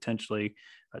 yards, potentially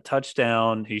a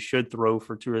touchdown. He should throw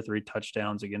for 2 or 3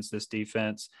 touchdowns against this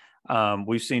defense.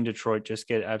 We've seen Detroit just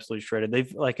get absolutely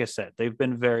shredded. Like I said, they've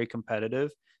been very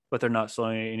competitive, but they're not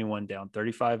slowing anyone down.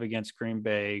 35 against Green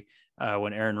Bay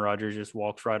when Aaron Rodgers just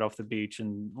walks right off the beach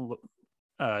and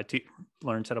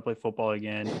learns how to play football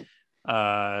again.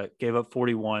 Gave up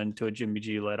 41 to a Jimmy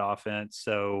G led offense.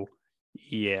 So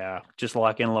yeah, just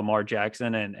lock in Lamar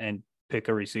Jackson and pick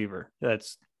a receiver.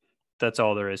 That's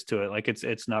all there is to it. Like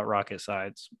it's not rocket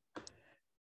science.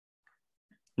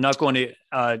 Not going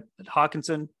to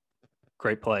Hawkinson,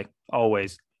 great play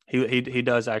always. He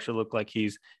does actually look like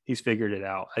he's figured it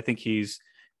out. I think he's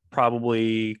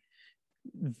probably.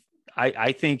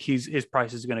 I think his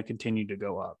price is going to continue to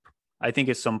go up. I think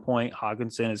at some point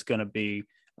Hawkinson is going to be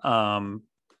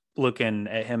looking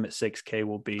at him at 6K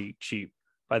will be cheap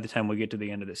by the time we get to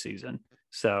the end of the season.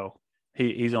 So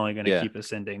he's only going to keep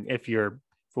ascending if you're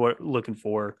looking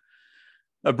for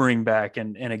a bring back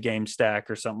and a game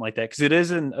stack or something like that. Because it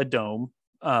isn't a dome.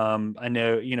 I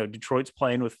know, Detroit's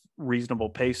playing with reasonable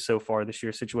pace so far this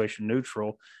year, situation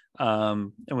neutral.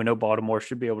 And we know Baltimore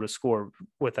should be able to score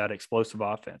with that explosive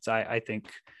offense. I think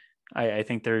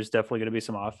there's definitely going to be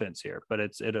some offense here, but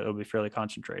it'll be fairly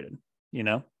concentrated,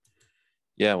 Yeah,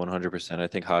 100%. I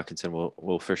think Hawkinson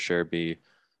will for sure be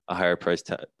a higher price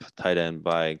tight end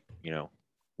by,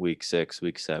 week 6,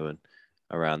 week 7,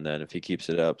 around then if he keeps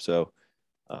it up. So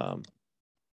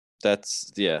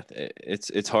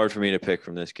it's hard for me to pick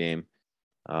from this game.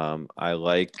 I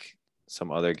like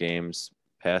some other games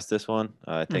past this one.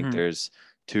 I think there's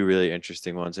 2 really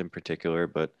interesting ones in particular,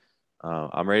 but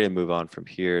I'm ready to move on from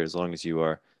here as long as you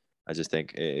are. I just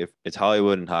think if it's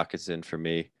Hollywood and Hawkinson for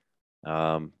me.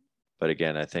 But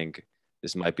again, I think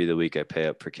this might be the week I pay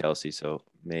up for Kelsey, so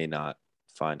may not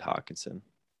find Hawkinson.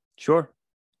 Sure.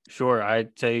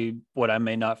 I'd say what I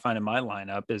may not find in my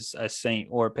lineup is a Saint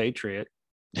or a Patriot.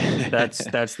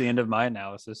 That's the end of my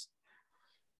analysis.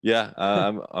 Yeah,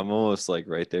 I'm almost like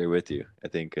right there with you. I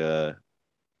think I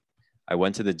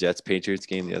went to the Jets Patriots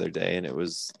game the other day, and it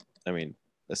was, I mean,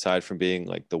 aside from being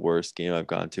like the worst game I've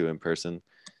gone to in person,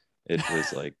 it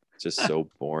was like just so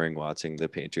boring watching the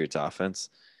Patriots offense,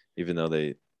 even though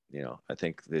they, I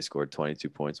think they scored 22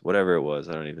 points, whatever it was.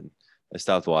 I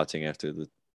stopped watching after the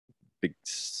big,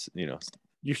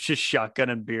 You're just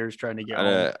shotgunning beers trying to get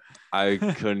home. I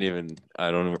couldn't even,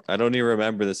 I don't even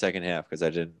remember the second half because I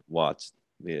didn't watch.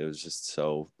 It was just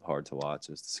so hard to watch.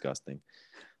 It was disgusting.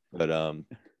 But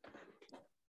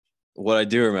what I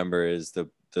do remember is the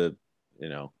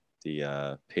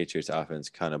Patriots offense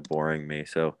kind of boring me.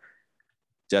 So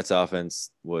Jets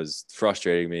offense was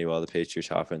frustrating me while the Patriots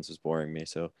offense was boring me.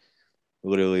 So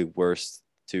literally worst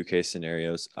 2 case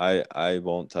scenarios. I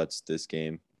won't touch this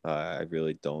game I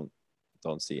really don't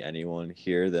see anyone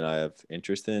here that I have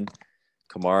interest in.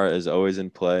 Kamara is always in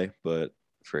play, but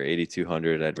for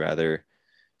 8,200, I'd rather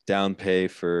down pay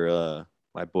for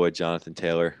my boy Jonathan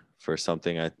Taylor for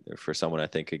someone I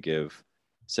think could give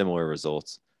similar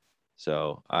results.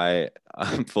 So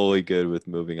I'm fully good with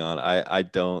moving on. I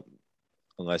don't,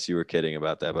 unless you were kidding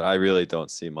about that, but I really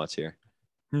don't see much here.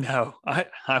 No, I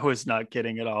was not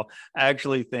kidding at all. I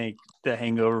actually think the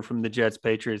hangover from the Jets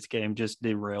Patriots game just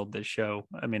derailed this show.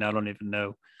 I mean, I don't even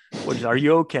know. Are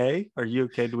you okay? Are you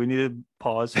okay? Do we need to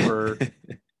pause for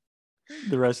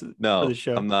the rest of for No, the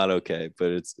show? I'm not okay,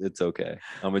 but it's okay.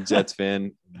 I'm a Jets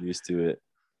fan. I'm used to it.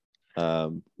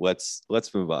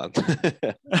 Let's move on.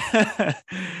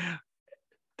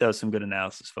 That was some good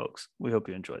analysis, folks. We hope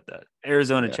you enjoyed that.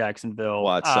 Arizona, Yeah. Jacksonville.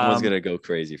 Watch, someone's gonna go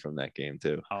crazy from that game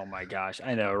too. Oh my gosh,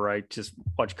 I know, right? Just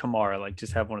watch Kamara, like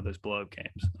just have one of those blow up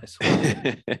games. I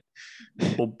swear.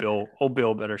 old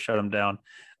Bill better shut him down.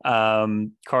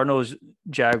 Cardinals,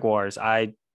 Jaguars.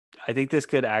 I think this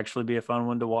could actually be a fun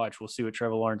one to watch. We'll see what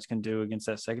Trevor Lawrence can do against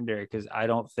that secondary because I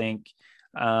don't think,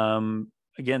 again,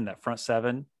 that front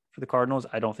seven for the Cardinals,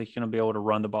 I don't think you're going to be able to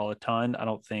run the ball a ton. I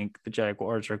don't think the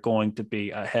Jaguars are going to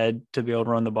be ahead to be able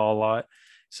to run the ball a lot.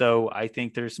 So I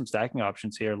think there's some stacking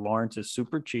options here. Lawrence is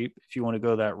super cheap if you want to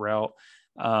go that route.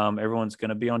 Everyone's going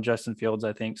to be on Justin Fields,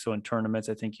 I think. So in tournaments,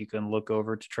 I think you can look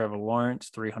over to Trevor Lawrence,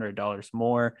 $300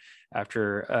 more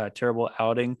after a terrible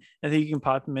outing. I think you can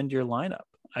pop him into your lineup.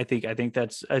 I think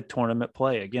that's a tournament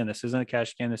play. Again, this isn't a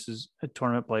cash game. This is a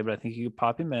tournament play, but I think you could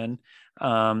pop him in.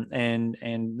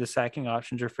 And the sacking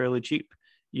options are fairly cheap.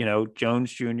 You know, Jones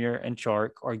Jr. and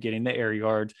Chark are getting the air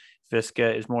yards.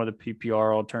 Visca is more the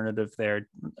PPR alternative there,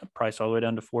 priced all the way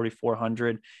down to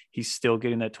 4,400. He's still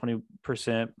getting that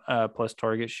 20% plus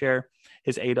target share.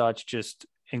 His ADOT's just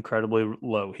incredibly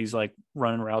low. He's like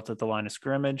running routes at the line of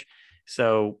scrimmage.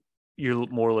 So you're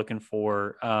more looking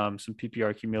for some PPR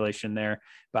accumulation there.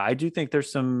 But I do think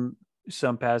there's some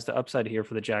paths to upside here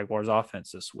for the Jaguars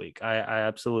offense this week. I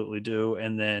absolutely do.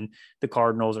 And then the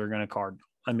Cardinals are going to cardinal.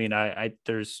 I mean,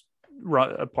 there's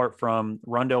apart from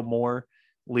Rondale Moore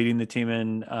leading the team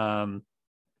in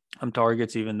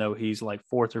targets, even though he's like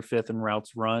fourth or fifth in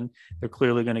routes run, they're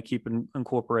clearly going to keep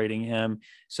incorporating him.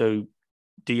 So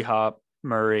D-Hop,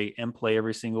 Murray in play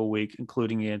every single week,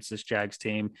 including against this Jags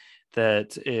team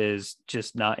that is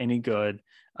just not any good.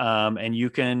 And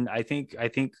you can, I think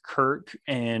Kirk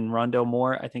and Rondale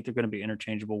Moore, I think they're going to be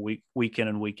interchangeable week in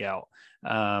and week out.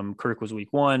 Kirk was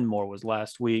week one, Moore was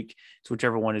last week. So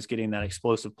whichever one is getting that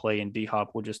explosive play, and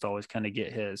D-Hop will just always kind of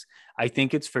get his. I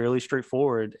think it's fairly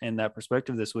straightforward in that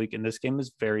perspective this week. And this game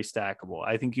is very stackable.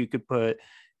 I think you could put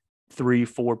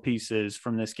 3-4 pieces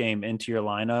from this game into your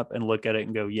lineup and look at it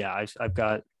and go, yeah, I've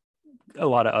got a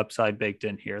lot of upside baked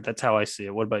in here. That's how I see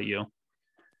it. What about you?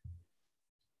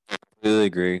 Really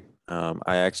agree.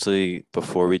 I actually,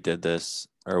 before we did this,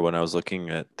 or when I was looking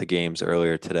at the games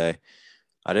earlier today,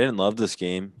 I didn't love this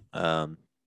game. I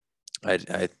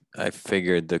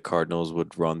figured the Cardinals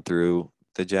would run through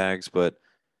the Jags, but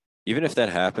even if that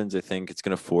happens, I think it's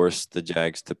going to force the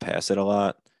Jags to pass it a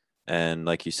lot. And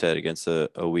like you said, against a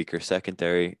weaker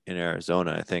secondary in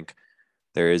Arizona, I think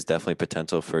there is definitely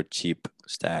potential for cheap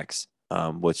stacks,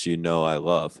 which I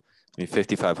love. I mean,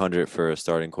 5,500 for a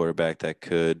starting quarterback that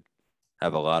could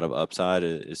have a lot of upside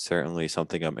is certainly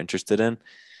something I'm interested in.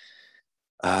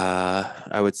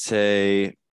 I would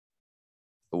say,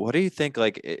 what do you think?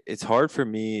 Like, it's hard for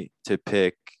me to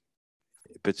pick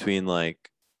between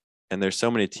and there's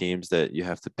so many teams that you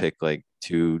have to pick like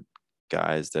two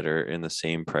guys that are in the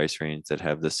same price range that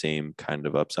have the same kind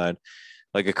of upside,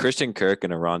 like a Christian Kirk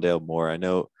and a Rondale Moore. I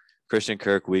know Christian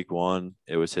Kirk week one,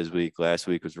 it was his week. Last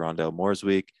week was Rondale Moore's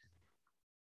week.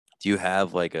 Do you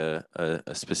have like a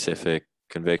specific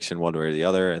conviction one way or the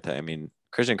other? I mean,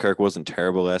 Christian Kirk wasn't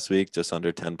terrible last week, just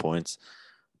under 10 points,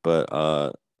 but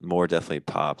Moore definitely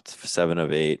popped 7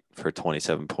 of 8 for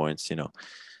 27 points.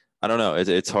 I don't know.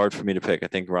 It's hard for me to pick. I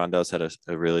think Rondale's had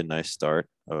a really nice start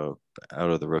out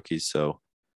of the rookies. So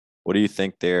what do you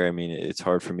think there? I mean, it's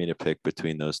hard for me to pick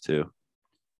between those two.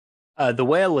 The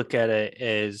way I look at it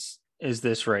is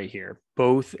this right here.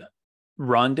 Both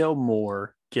Rondale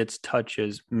Moore gets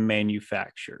touches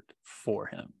manufactured for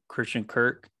him. Christian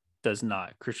Kirk does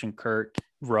not. Christian Kirk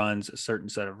runs a certain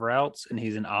set of routes, and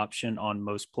he's an option on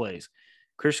most plays.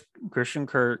 Christian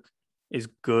Kirk is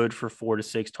good for 4 to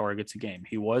 6 targets a game.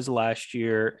 He was last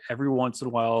year. Every once in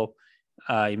a while,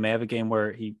 he may have a game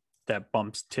where that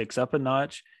ticks up a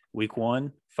notch. Week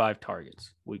 1, 5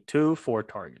 targets. Week 2, 4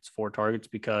 targets. 4 targets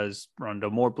because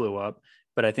Rondale Moore blew up,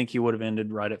 but I think he would have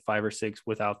ended right at 5 or 6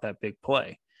 without that big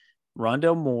play.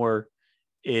 Rondale Moore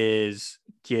is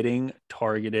getting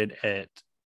targeted at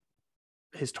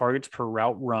his targets per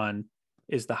route run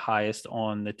is the highest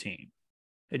on the team.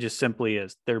 It just simply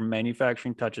is. They're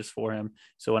manufacturing touches for him.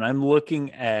 So when I'm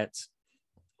looking at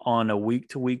on a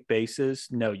week-to-week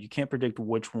basis, no, you can't predict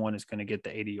which one is going to get the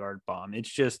 80-yard bomb. It's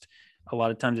just a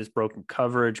lot of times it's broken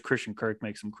coverage. Christian Kirk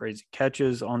makes some crazy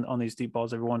catches on these deep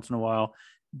balls every once in a while.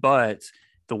 But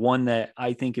the one that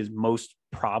I think is most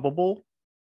probable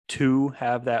to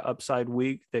have that upside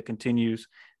week that continues,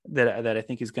 that I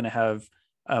think is going to have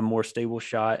a more stable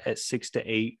shot at 6 to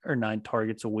 8 or 9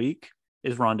 targets a week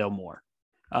is Rondale Moore.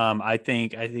 I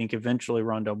think eventually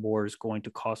Rondale Moore is going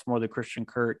to cost more than Christian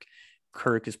Kirk.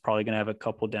 Kirk is probably going to have a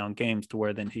couple down games to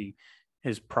where then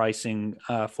his pricing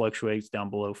fluctuates down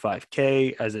below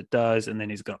 5K as it does, and then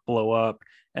he's going to blow up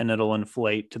and it'll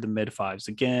inflate to the mid fives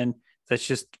again.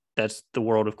 That's the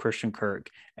world of Christian Kirk,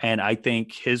 and I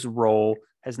think his role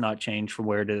has not changed from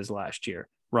where it is last year.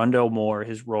 Rondale Moore,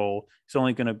 his role is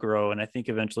only going to grow, and I think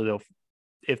eventually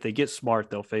if they get smart,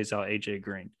 they'll phase out AJ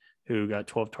Green, who got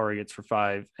 12 targets for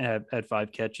 5 and had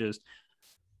 5 catches.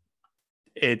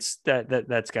 It's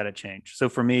that's got to change. So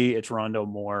for me, it's Rondale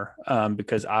Moore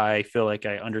because I feel like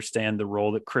I understand the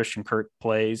role that Christian Kirk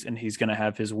plays, and he's going to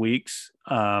have his weeks.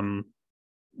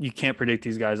 You can't predict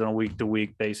these guys on a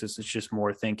week-to-week basis. It's just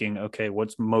more thinking, okay,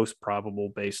 what's most probable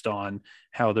based on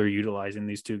how they're utilizing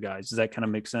these two guys. Does that kind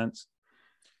of make sense?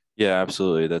 Yeah,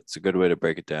 absolutely. That's a good way to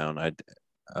break it down.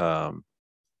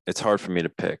 It's hard for me to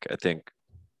pick. I think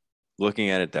looking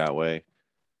at it that way,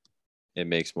 it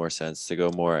makes more sense to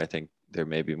go more. I think there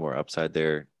may be more upside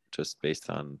there just based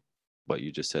on what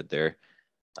you just said there.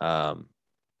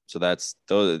 So those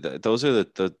are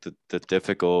the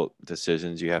difficult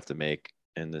decisions you have to make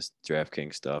in this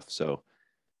DraftKings stuff. So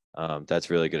that's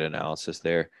really good analysis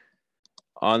there.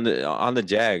 On the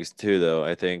Jags too, though,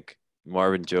 I think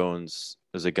Marvin Jones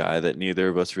is a guy that neither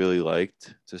of us really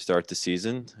liked to start the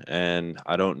season, and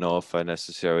I don't know if I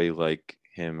necessarily like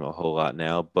him a whole lot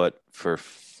now, but for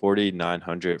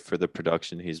 4,900 for the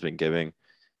production he's been giving,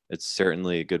 it's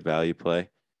certainly a good value play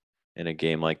in a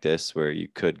game like this where you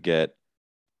could get,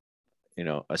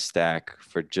 a stack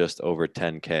for just over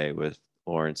 10K with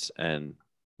Lawrence and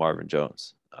Marvin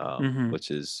Jones, which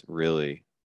is really,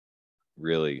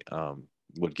 really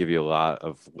would give you a lot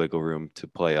of wiggle room to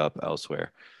play up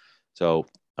elsewhere. So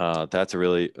that's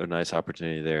a nice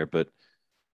opportunity there. But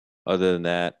other than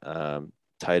that,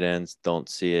 tight ends don't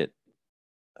see it.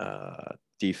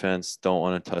 Defense don't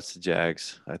want to touch the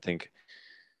Jags. I think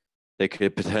they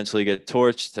could potentially get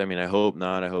torched. I mean, I hope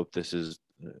not. I hope this is,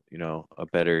 a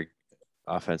better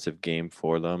offensive game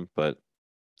for them. But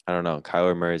I don't know.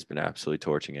 Kyler Murray's been absolutely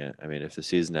torching it. I mean, if the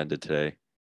season ended today,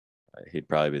 he'd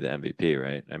probably be the MVP,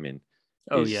 right? I mean,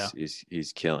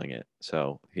 he's killing it.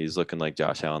 So he's looking like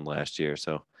Josh Allen last year.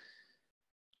 So,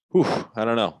 I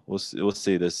don't know. We'll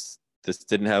see. This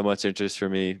didn't have much interest for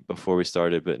me before we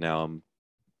started, but now I'm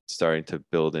starting to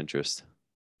build interest.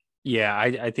 Yeah,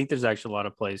 I think there's actually a lot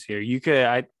of plays here. You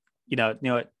could, you know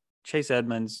what, Chase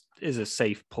Edmonds is a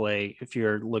safe play if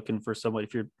you're looking for someone.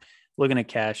 If you're looking at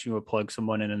cash, you would plug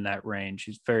someone in that range.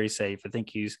 He's very safe. I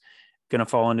think he's going to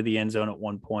fall into the end zone at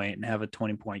one point and have a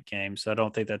 20-point game. So I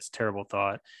don't think that's a terrible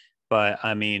thought. But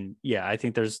I mean, yeah, I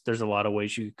think there's a lot of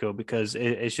ways you could go because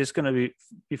it's just going to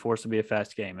be forced to be a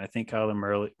fast game. I think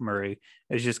Kyler Murray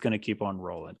is just going to keep on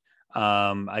rolling.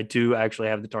 I do actually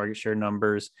have the target share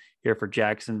numbers here for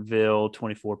Jacksonville,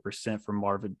 24% for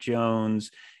Marvin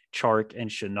Jones, Chark and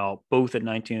Shenault, both at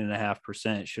 19.5%.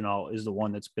 Shenault is the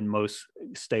one that's been most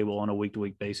stable on a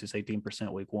week-to-week basis,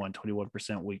 18% week 1,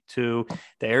 21% week 2.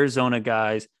 The Arizona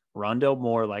guys, Rondale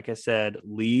Moore, like I said,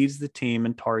 leads the team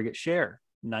in target share,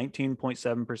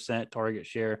 19.7% target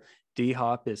share.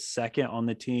 D-Hop is second on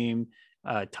the team,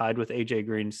 tied with AJ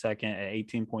Green second at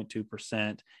 18.2%.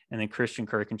 And then Christian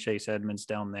Kirk and Chase Edmonds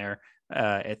down there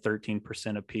at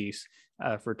 13% apiece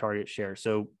for target share.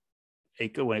 So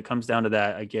when it comes down to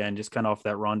that, again, just kind of off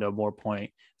that Rondale Moore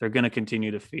point, they're going to continue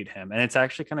to feed him. And it's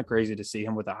actually kind of crazy to see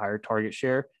him with a higher target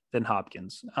share than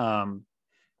Hopkins.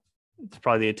 It's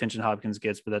probably the attention Hopkins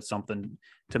gets, but that's something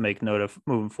to make note of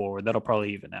moving forward. That'll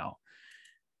probably even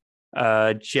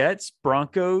out. Jets,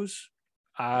 Broncos,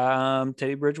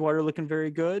 Teddy Bridgewater looking very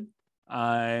good.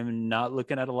 I'm not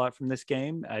looking at a lot from this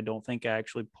game. I don't think I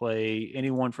actually play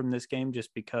anyone from this game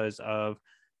just because of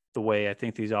the way I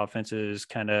think these offenses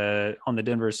kind of on the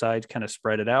Denver side kind of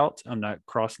spread it out. I'm not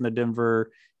crossing the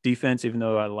Denver defense, even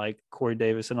though I like Corey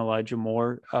Davis and Elijah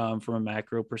Moore from a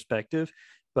macro perspective.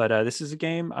 But this is a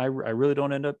game I really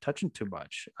don't end up touching too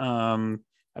much. I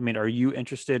mean, are you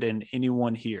interested in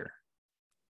anyone here?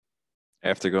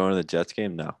 After going to the Jets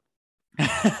game? No.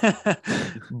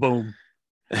 Boom.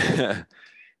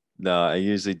 No, I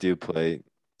usually do play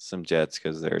some Jets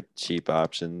because they're cheap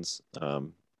options.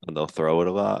 And they'll throw it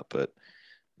a lot, but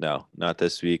no, not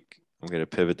this week. I'm gonna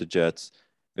pivot to Jets.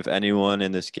 If anyone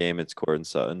in this game, it's Courtland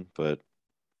Sutton, but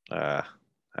uh,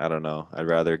 I don't know.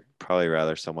 Probably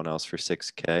rather someone else for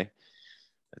 6K. I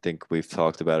think we've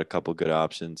talked about a couple good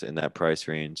options in that price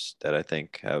range that I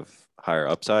think have higher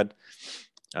upside.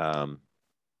 Um,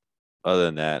 Other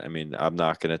than that, I mean, I'm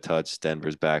not going to touch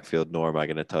Denver's backfield, nor am I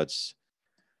going to touch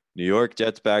New York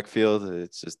Jets backfield.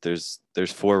 It's just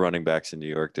there's four running backs in New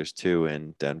York. There's two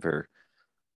in Denver.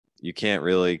 You can't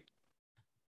really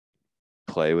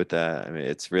play with that. I mean,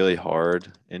 it's really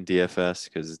hard in DFS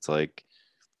because it's like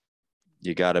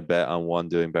you got to bet on one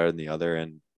doing better than the other.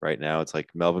 And right now, it's like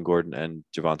Melvin Gordon and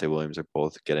Javonte Williams are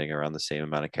both getting around the same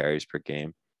amount of carries per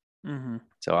game. Mm-hmm.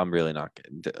 So I'm really not.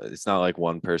 It's not like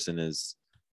one person is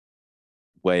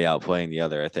way outplaying the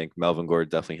other. I think Melvin Gordon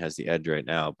definitely has the edge right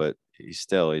now, but he's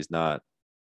not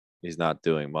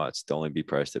doing much to only be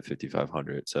priced at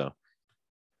 5,500. So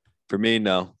for me,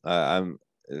 no, I'm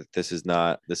this is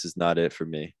not it for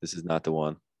me. This is not the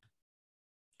one.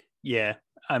 Yeah,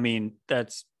 I mean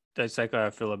that's like how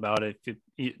I feel about it.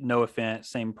 No offense,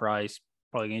 same price,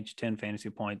 probably get you 10 fantasy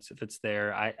points if it's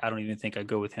there. I don't even think I'd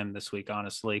go with him this week,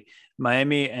 honestly.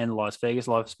 Miami and Las Vegas.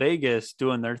 Las Vegas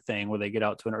doing their thing where they get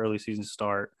out to an early season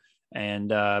start.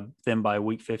 And then by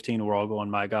week 15, we're all going,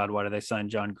 my God, why did they sign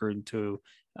John Gruden to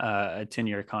a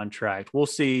 10-year contract? We'll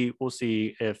see. We'll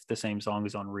see if the same song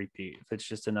is on repeat, if it's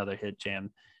just another hit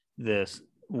jam this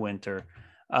winter.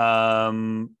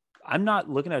 Um, I'm not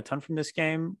looking at a ton from this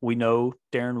game. We know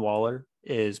Darren Waller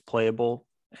is playable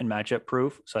and matchup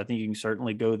proof, so I think you can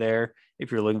certainly go there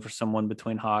if you're looking for someone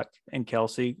between Hawk and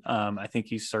Kelsey. I think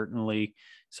he's certainly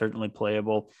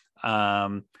playable.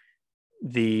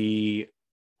 The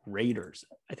Raiders,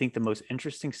 I think the most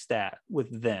interesting stat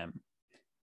with them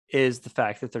is the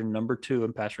fact that they're number 2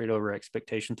 in pass rate over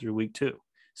expectation through week 2.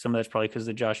 Some of that's probably because of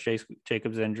the Josh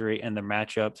Jacobs injury and their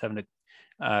matchups having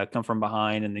to come from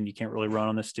behind, and then you can't really run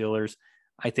on the Steelers.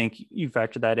 I think you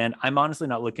factor that in. I'm honestly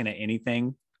not looking at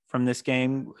anything from this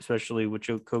game, especially with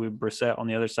Jacoby Brissett on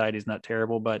the other side. He's not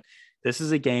terrible, but this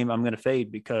is a game I'm going to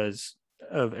fade because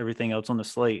of everything else on the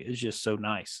slate is just so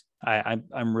nice.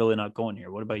 I'm really not going here.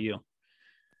 What about you?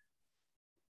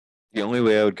 The only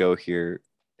way I would go here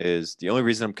is the only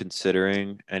reason I'm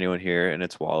considering anyone here, and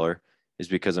it's Waller, is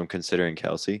because I'm considering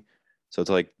Kelsey. So it's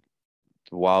like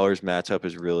Waller's matchup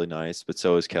is really nice, but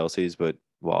so is Kelsey's. But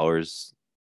Waller's,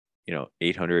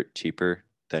 800 cheaper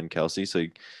than Kelsey. So,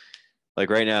 like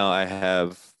right now, I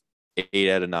have 8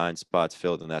 out of 9 spots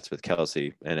filled, and that's with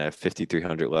Kelsey, and I have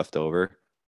 5,300 left over.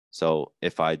 So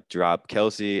if I drop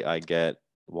Kelsey, I get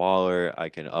Waller. I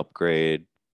can upgrade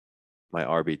my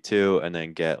RB2 and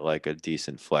then get like a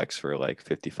decent flex for like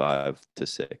 55 to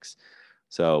 6.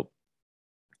 So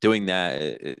doing that,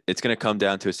 it's going to come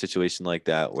down to a situation like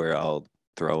that where I'll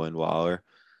throw in Waller,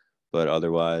 but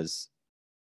otherwise,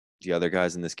 the other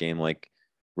guys in this game, like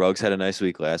Ruggs had a nice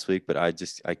week last week, but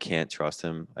I can't trust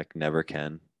him. I never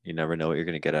can. You never know what you're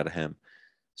going to get out of him.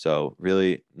 So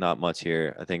really, not much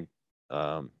here. I think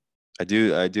I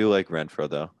do like Renfro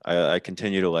though. I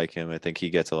continue to like him. I think he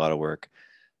gets a lot of work.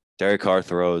 Derek Carr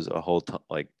throws a whole ton,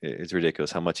 like it's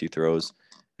ridiculous how much he throws,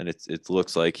 and it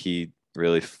looks like he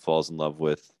really falls in love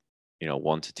with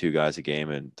 1 to 2 guys a game.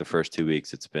 And the first 2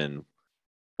 weeks, it's been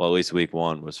well, at least week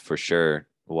 1 was for sure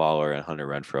Waller and Hunter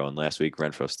Renfro, and last week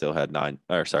Renfro still had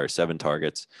 7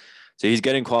 targets. So he's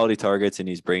getting quality targets and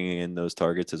he's bringing in those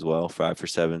targets as well, 5 for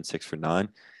 7, 6 for 9.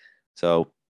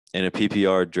 So in a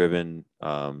PPR driven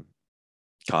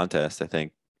contest, I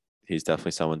think he's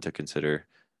definitely someone to consider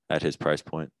at his price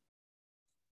point.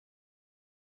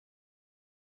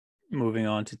 Moving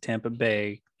on to Tampa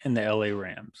Bay and the LA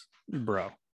Rams, bro.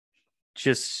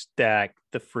 Just stack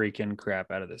the freaking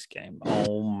crap out of this game.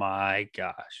 Oh my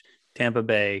gosh. Tampa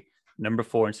Bay, number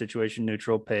 4 in situation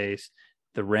neutral pace.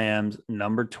 The Rams,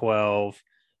 number 12.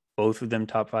 Both of them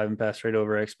top 5 in pass rate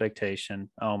over expectation.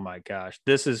 Oh my gosh.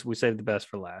 We saved the best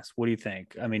for last. What do you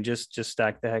think? I mean, just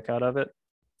stack the heck out of it.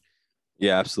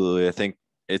 Yeah, absolutely. I think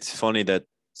it's funny that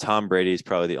Tom Brady is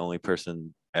probably the only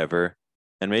person ever,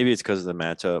 and maybe it's because of the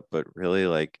matchup, but really,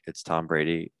 like, it's Tom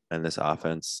Brady and this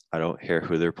offense. I don't care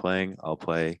who they're playing. I'll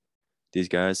play these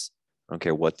guys. I don't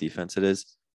care what defense it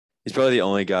is. He's probably the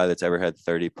only guy that's ever had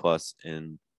 30 plus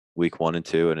in week 1 and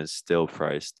 2 and is still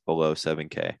priced below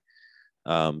 7K.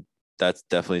 That's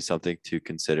definitely something to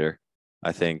consider.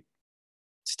 I think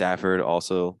Stafford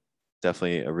also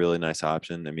definitely a really nice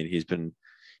option. I mean, he's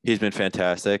been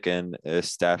fantastic, and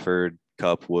Stafford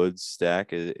Kupp Woods stack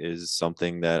is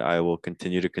something that I will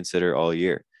continue to consider all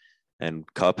year. And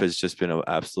Kupp has just been an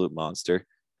absolute monster.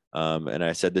 And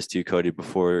I said this to you, Cody,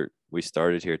 before we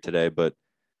started here today, but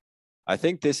I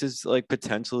think this is like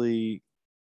potentially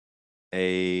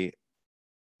I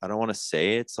don't want to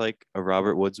say it's like a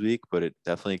Robert Woods week, but it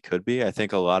definitely could be. I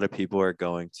think a lot of people are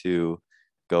going to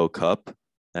go Kupp,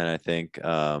 and I think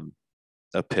a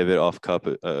pivot off Kupp,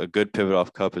 a good pivot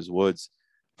off Kupp is Woods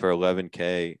for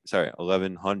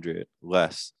 1100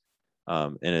 less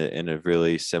in a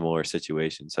really similar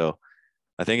situation. So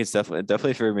I think it's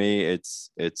definitely for me,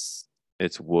 it's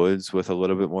Woods with a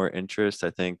little bit more interest. I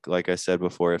think, like I said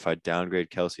before, if I downgrade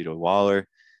Kelce to Waller,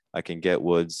 I can get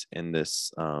Woods in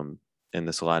this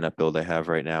lineup build I have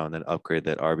right now, and then upgrade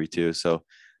that RB2. So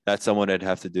that's someone I'd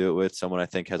have to do it with. Someone I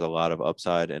think has a lot of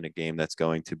upside in a game that's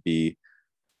going to be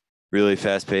really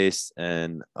fast paced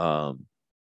and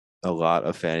a lot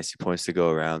of fantasy points to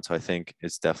go around. So I think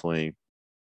it's definitely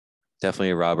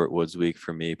a Robert Woods week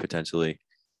for me potentially.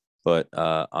 But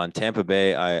on Tampa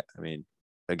Bay, I mean,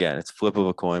 again, it's a flip of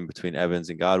a coin between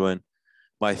Evans and Godwin.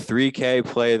 My 3K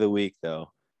play of the week,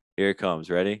 though, here it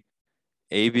comes. Ready?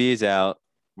 AB is out.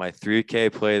 My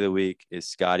 3K play of the week is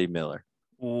Scotty Miller.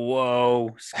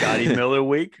 Whoa, Scotty Miller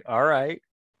week. All right.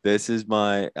 This is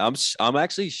I'm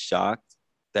actually shocked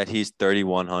that he's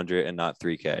 3,100 and not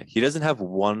 3K. He doesn't have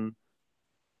one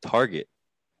target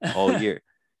all year.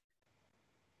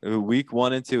 Week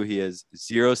 1 and 2, he has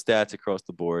 0 stats across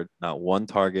the board, not one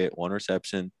target, 1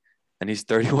 reception, and he's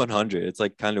 3,100. It's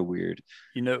like kind of weird.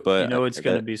 But it's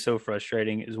going to be so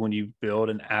frustrating is when you build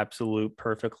an absolute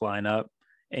perfect lineup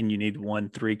and you need one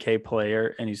 3K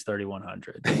player and he's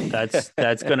 3,100.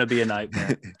 That's going to be a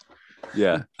nightmare.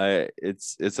 Yeah,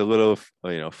 it's a little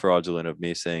fraudulent of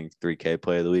me saying 3K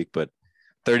play of the week, but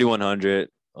 3,100,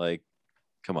 like,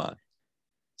 come on,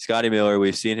 Scotty Miller.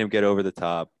 We've seen him get over the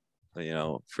top,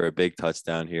 for a big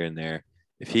touchdown here and there.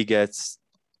 If he gets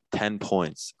 10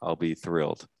 points, I'll be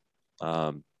thrilled.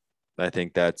 I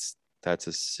think that's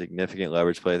a significant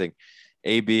leverage play. I think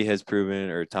AB has proven,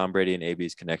 or Tom Brady and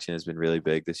AB's connection has been really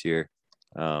big this year.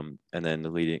 And then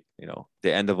the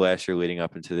end of last year leading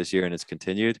up into this year, and it's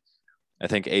continued. I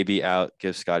think AB out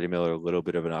gives Scotty Miller a little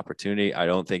bit of an opportunity. I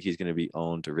don't think he's going to be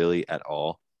owned really at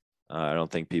all. I don't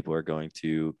think people are going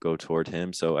to go toward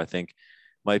him. So I think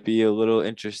might be a little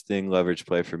interesting leverage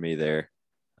play for me there.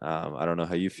 I don't know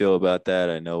how you feel about that.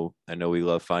 I know we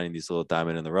love finding these little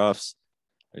diamond in the roughs,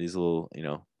 or these little,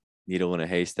 needle in a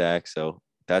haystack. So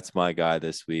that's my guy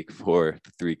this week for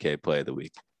the 3K play of the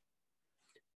week.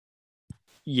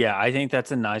 Yeah, I think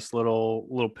that's a nice little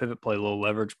pivot play, little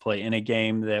leverage play in a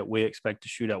game that we expect to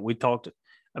shoot out.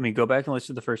 Go back and listen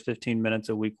to the first 15 minutes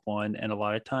of week 1. And a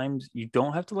lot of times you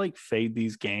don't have to fade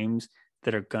these games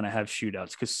that are going to have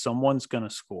shootouts because someone's going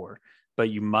to score, but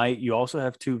you also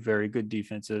have 2 very good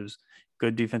defensive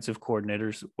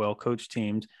coordinators, well-coached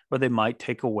teams, but they might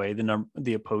take away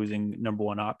the opposing number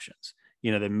 1 options.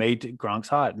 They made Gronk's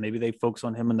hot. Maybe they focus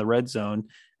on him in the red zone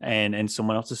and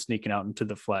someone else is sneaking out into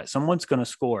the flat. Someone's going to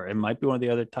score. It might be one of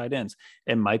the other tight ends.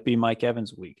 It might be Mike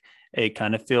Evans' week. It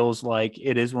kind of feels like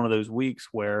it is one of those weeks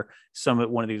where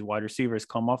one of these wide receivers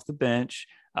come off the bench.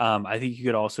 I think you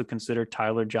could also consider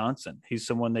Tyler Johnson. He's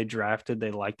someone they drafted.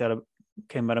 They liked that.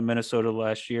 Came out of Minnesota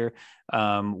last year,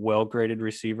 well-graded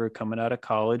receiver coming out of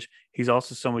college. He's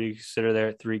also somebody you consider there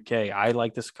at 3K. I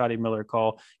like the Scotty Miller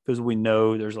call because we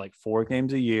know there's 4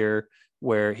 games a year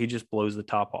where he just blows the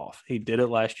top off. He did it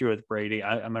last year with Brady.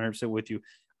 I'm 100% with you.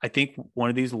 I think one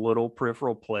of these little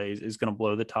peripheral plays is going to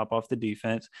blow the top off the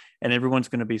defense, and everyone's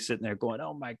going to be sitting there going,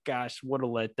 "Oh my gosh, what a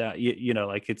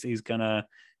letdown!"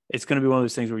 It's going to be one of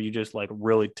those things where you just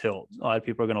really tilt. A lot of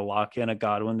people are going to lock in a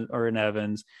Godwin or an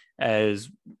Evans as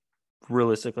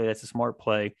realistically that's a smart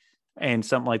play, and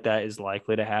something like that is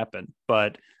likely to happen.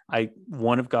 But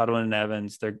one of Godwin and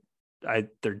Evans, they're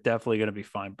definitely going to be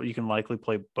fine, but you can likely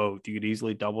play both. You could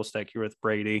easily double stack here with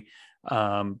Brady.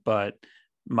 But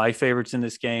my favorites in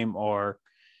this game are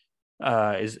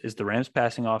is the Rams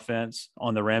passing offense.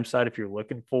 On the Rams side, if you're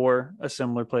looking for a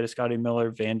similar play to Scotty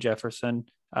Miller, Van Jefferson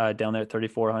down there at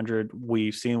 3,400.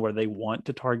 We've seen where they want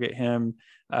to target him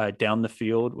down the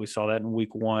field. We saw that in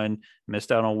week 1,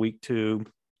 missed out on week 2.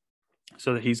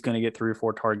 So that he's going to get 3 or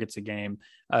 4 targets a game,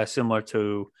 similar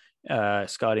to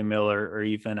Scotty Miller or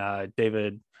even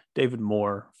David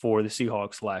Moore for the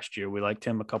Seahawks last year. We liked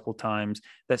him a couple times.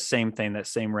 That same thing, that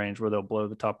same range where they'll blow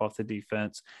the top off the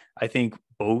defense. I think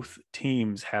both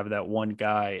teams have that one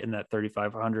guy in that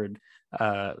 3,500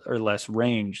 or less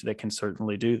range that can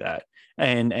certainly do that.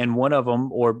 And one of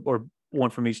them, or one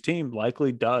from each team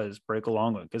likely does break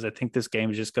along with, because I think this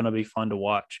game is just going to be fun to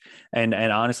watch. And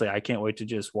honestly, I can't wait to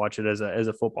just watch it as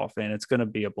a football fan. It's going to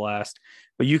be a blast.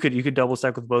 But you could double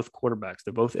stack with both quarterbacks.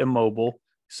 They're both immobile.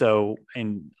 So,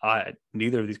 and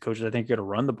neither of these coaches, I think, are going to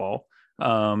run the ball.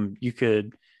 You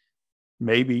could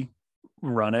maybe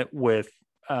run it with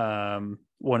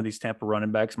one of these Tampa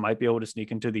running backs, might be able to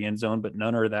sneak into the end zone, but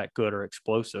none are that good or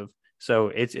explosive. So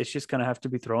it's just going to have to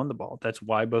be throwing the ball. That's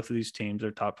why both of these teams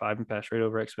are top 5 in pass rate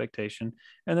over expectation,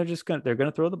 and they're going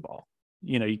to throw the ball.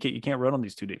 You can't run on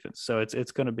these two defenses. So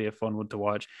it's going to be a fun one to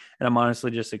watch. And I'm honestly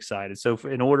just excited. So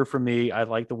in order for me, I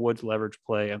like the Woods leverage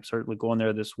play. I'm certainly going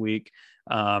there this week.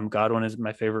 Godwin is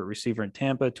my favorite receiver in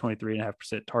Tampa,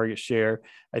 23.5% target share.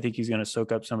 I think he's going to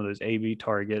soak up some of those AB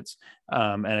targets.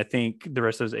 And I think the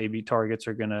rest of those AB targets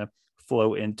are going to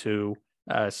flow into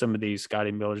some of these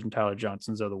Scotty Millers and Tyler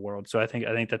Johnsons of the world. So I think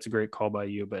that's a great call by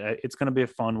you, but it's going to be a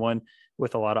fun one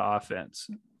with a lot of offense.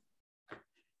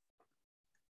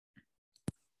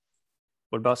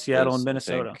 What about Seattle and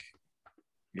Minnesota?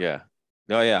 Yeah.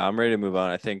 No, yeah, I'm ready to move on.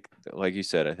 I think, like you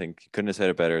said, I think you couldn't have said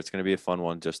it better. It's going to be a fun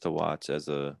one just to watch as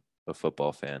a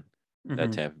football fan,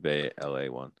 that Tampa Bay, LA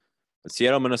one. But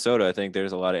Seattle, Minnesota, I think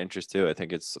there's a lot of interest too. I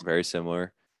think it's a very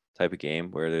similar type of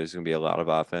game where there's going to be a lot of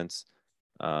offense.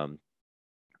 I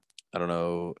don't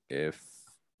know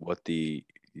what the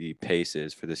pace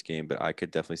is for this game, but I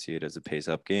could definitely see it as a pace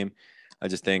up game. I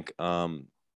just think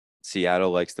Seattle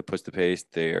likes to push the pace.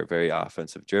 They are very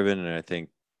offensive driven, and I think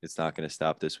it's not going to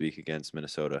stop this week against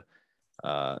Minnesota.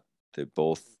 They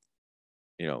both,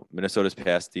 Minnesota's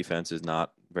pass defense is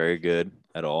not very good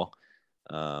at all.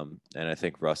 And I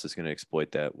think Russ is going to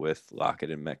exploit that with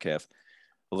Lockett and Metcalf.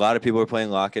 A lot of people are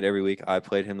playing Lockett every week. I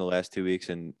played him the last 2 weeks,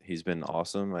 and he's been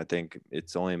awesome. I think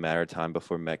it's only a matter of time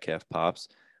before Metcalf pops.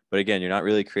 But again, you're not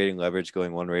really creating leverage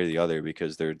going one way or the other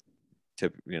because they're,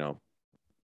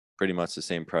 pretty much the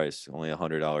same price, only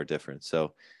 $100 difference.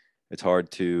 So it's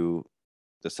hard to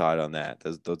decide on that.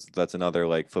 That's another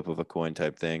like flip of a coin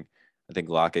type thing. I think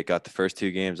Lockett got the first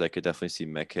 2 games. I could definitely see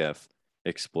Metcalf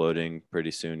exploding pretty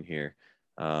soon here.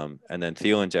 And then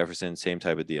Thielen, Jefferson, same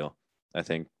type of deal. I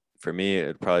think for me,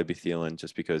 it'd probably be Thielen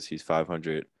just because he's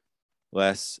 500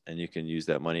 less and you can use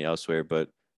that money elsewhere. But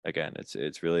again,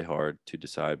 it's really hard to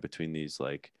decide between these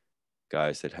like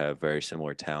guys that have very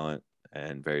similar talent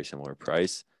and very similar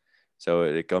price. So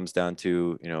it comes down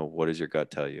to, what does your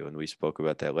gut tell you? And we spoke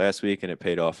about that last week, and it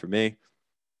paid off for me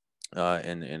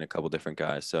in a couple different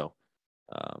guys. So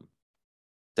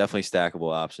definitely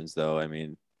stackable options, though. I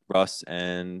mean, Russ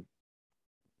and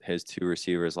his 2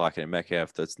 receivers, Lockett and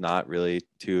Metcalf, that's not really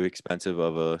too expensive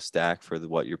of a stack for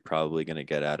what you're probably going to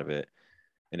get out of it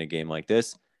in a game like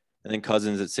this. And then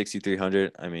Cousins at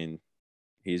 6,300. I mean,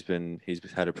 he's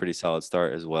had a pretty solid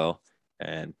start as well.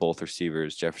 And both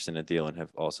receivers, Jefferson and Thielen, have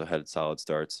also had solid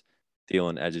starts.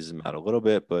 Thielen edges him out a little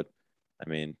bit, but I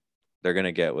mean, they're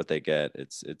gonna get what they get. They're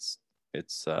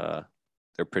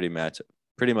pretty much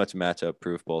matchup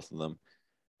proof, both of them.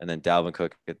 And then Dalvin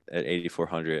Cook at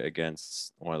 8,400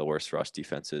 against one of the worst rush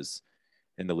defenses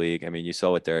in the league. I mean, you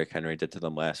saw what Derrick Henry did to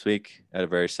them last week at a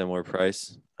very similar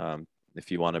price.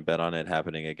 If you want to bet on it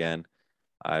happening again,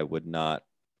 I would not,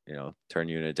 turn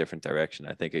you in a different direction.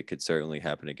 I think it could certainly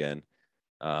happen again.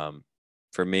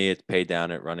 For me, it's paid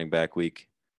down at running back week.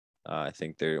 I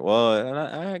think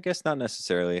I guess not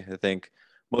necessarily. I think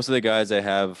most of the guys I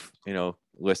have,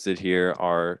 listed here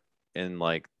are in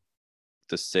like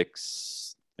the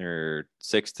 6 to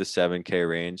 7K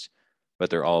range,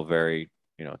 but they're all very,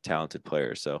 talented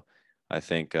players. So I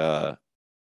think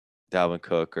Dalvin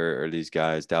Cook or these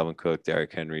guys, Dalvin Cook,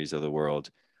 Derrick Henrys of the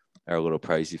world, are a little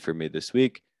pricey for me this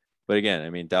week. But again, I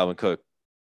mean, Dalvin Cook,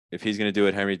 if he's going to do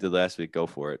what Henry did last week, go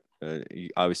for it.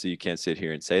 Obviously, you can't sit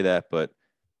here and say that, but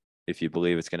if you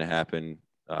believe it's going to happen,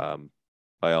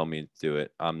 by all means, do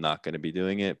it. I'm not going to be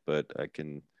doing it, but I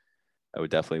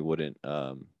would definitely wouldn't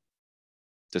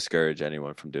discourage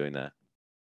anyone from doing that.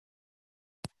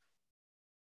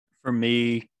 For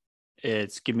me,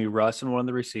 it's give me Russ and one of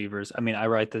the receivers. I mean, I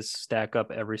write this stack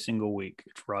up every single week.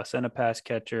 It's Russ and a pass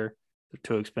catcher. They're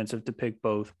too expensive to pick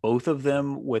both. Both of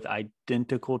them with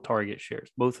identical target shares.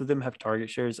 Both of them have target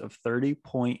shares of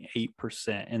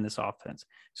 30.8% in this offense.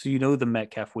 So the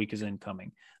Metcalf week is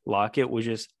incoming. Lockett was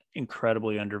just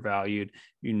incredibly undervalued.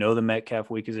 The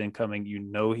Metcalf week is incoming.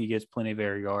 He gets plenty of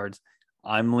air yards.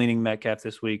 I'm leaning Metcalf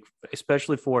this week,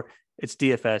 especially for it's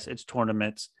DFS, it's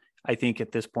tournaments. I think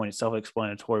at this point it's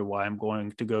self-explanatory why I'm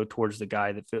going to go towards the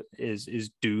guy that is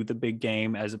due the big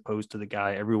game as opposed to the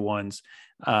guy everyone's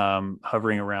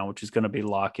hovering around, which is going to be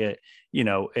Lockett. I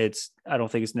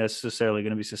don't think it's necessarily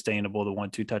going to be sustainable. The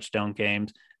 1-2 touchdown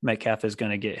games, Metcalf is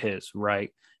going to get his right.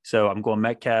 So I'm going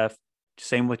Metcalf.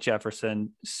 Same with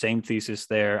Jefferson, same thesis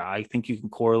there. I think you can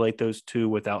correlate those two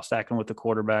without stacking with the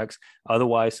quarterbacks.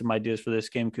 Otherwise, some ideas for this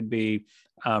game could be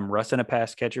Russ and a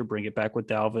pass catcher, bring it back with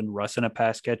Dalvin, Russ and a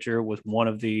pass catcher with one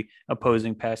of the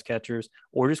opposing pass catchers,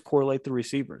 or just correlate the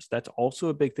receivers. That's also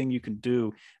a big thing you can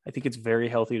do. I think it's very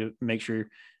healthy to make sure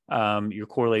you're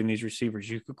correlating these receivers.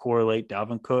 You could correlate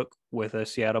Dalvin Cook with a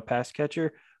Seattle pass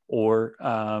catcher, or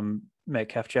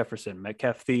Metcalf Jefferson,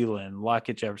 Metcalf Thielen,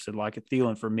 Lockett Jefferson, Lockett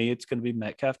Thielen. For me, it's going to be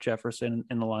Metcalf Jefferson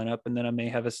in the lineup, and then I may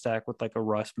have a stack with like a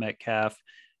Russ Metcalf.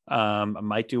 I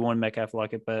might do one Metcalf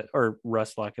Lockett, or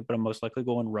Russ Lockett, but I'm most likely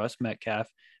going Russ Metcalf,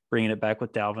 bringing it back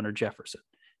with Dalvin or Jefferson.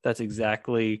 That's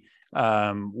exactly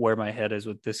where my head is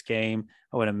with this game.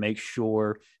 I want to make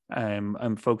sure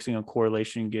I'm focusing on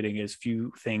correlation, getting as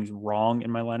few things wrong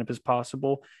in my lineup as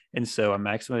possible. And so I'm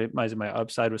maximizing my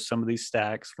upside with some of these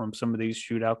stacks from some of these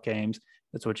shootout games.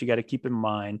 That's what you got to keep in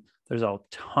mind. There's a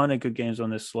ton of good games on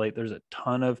this slate. There's a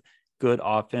ton of good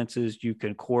offenses you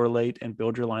can correlate and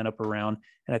build your lineup around.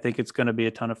 And I think it's going to be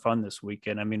a ton of fun this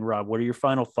weekend. I mean, Rob, what are your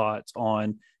final thoughts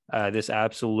on this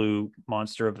absolute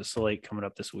monster of a slate coming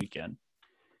up this weekend?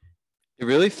 It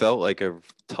really felt like a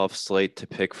tough slate to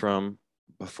pick from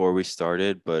before we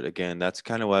started. But again, that's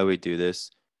kind of why we do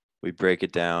this. We break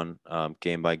it down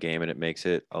game by game, and it makes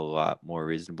it a lot more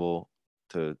reasonable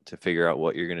to figure out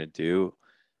what you're going to do.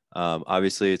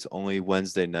 Obviously, it's only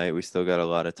Wednesday night. We still got a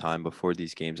lot of time before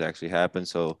these games actually happen.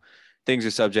 So things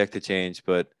are subject to change.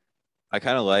 But I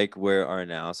kind of like where our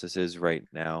analysis is right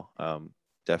now.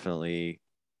 Definitely,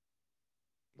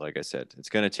 like I said, it's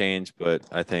going to change. But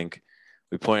I think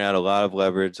we point out a lot of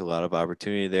leverage, a lot of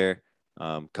opportunity there.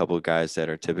 A couple of guys that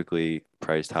are typically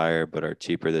priced higher but are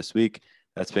cheaper this week.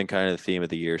 That's been kind of the theme of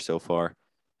the year so far.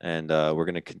 And we're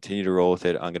going to continue to roll with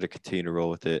it. I'm going to continue to roll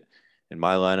with it. In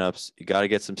my lineups, you got to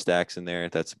get some stacks in there.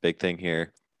 That's a big thing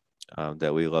here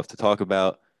that we love to talk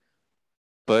about.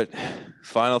 But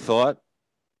final thought,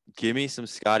 give me some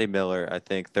Scotty Miller. I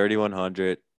think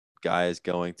 3,100 guy is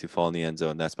going to fall in the end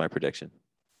zone. That's my prediction.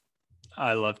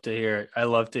 I love to hear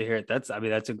it. That's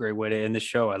a great way to end the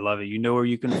show. I love it. You know where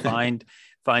you can find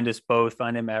us both.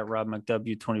 Find him at Rob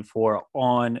McW24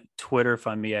 on Twitter.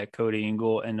 Find me at Cody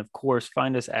Engel. And of course,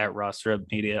 find us at Roster Up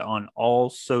Media on all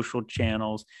social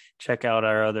channels. Check out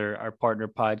our partner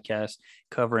podcast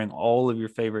covering all of your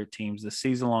favorite teams. The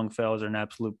season long fellas are an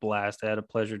absolute blast. I had a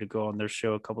pleasure to go on their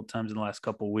show a couple times in the last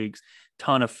couple of weeks.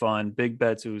 Ton of fun. Big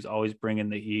Bets, who's always bringing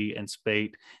the heat, and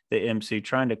Spate, the MC,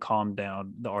 trying to calm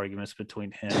down the arguments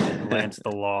between him and Lance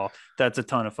the Law. That's a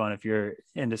ton of fun if you're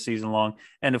into season long.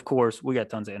 And of course, we got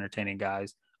tons of entertaining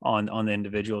guys on the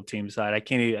individual team side. I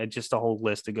can't even, just a whole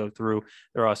list to go through.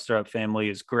 The Roster Up family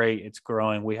is great. It's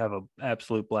growing. We have an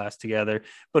absolute blast together.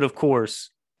 But of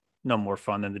course, no more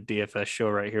fun than the DFS show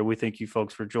right here. We thank you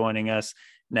folks for joining us.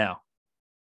 Now,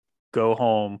 go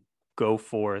home, go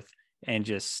forth, and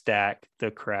just stack the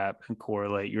crap and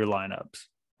correlate your lineups.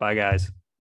 Bye, guys.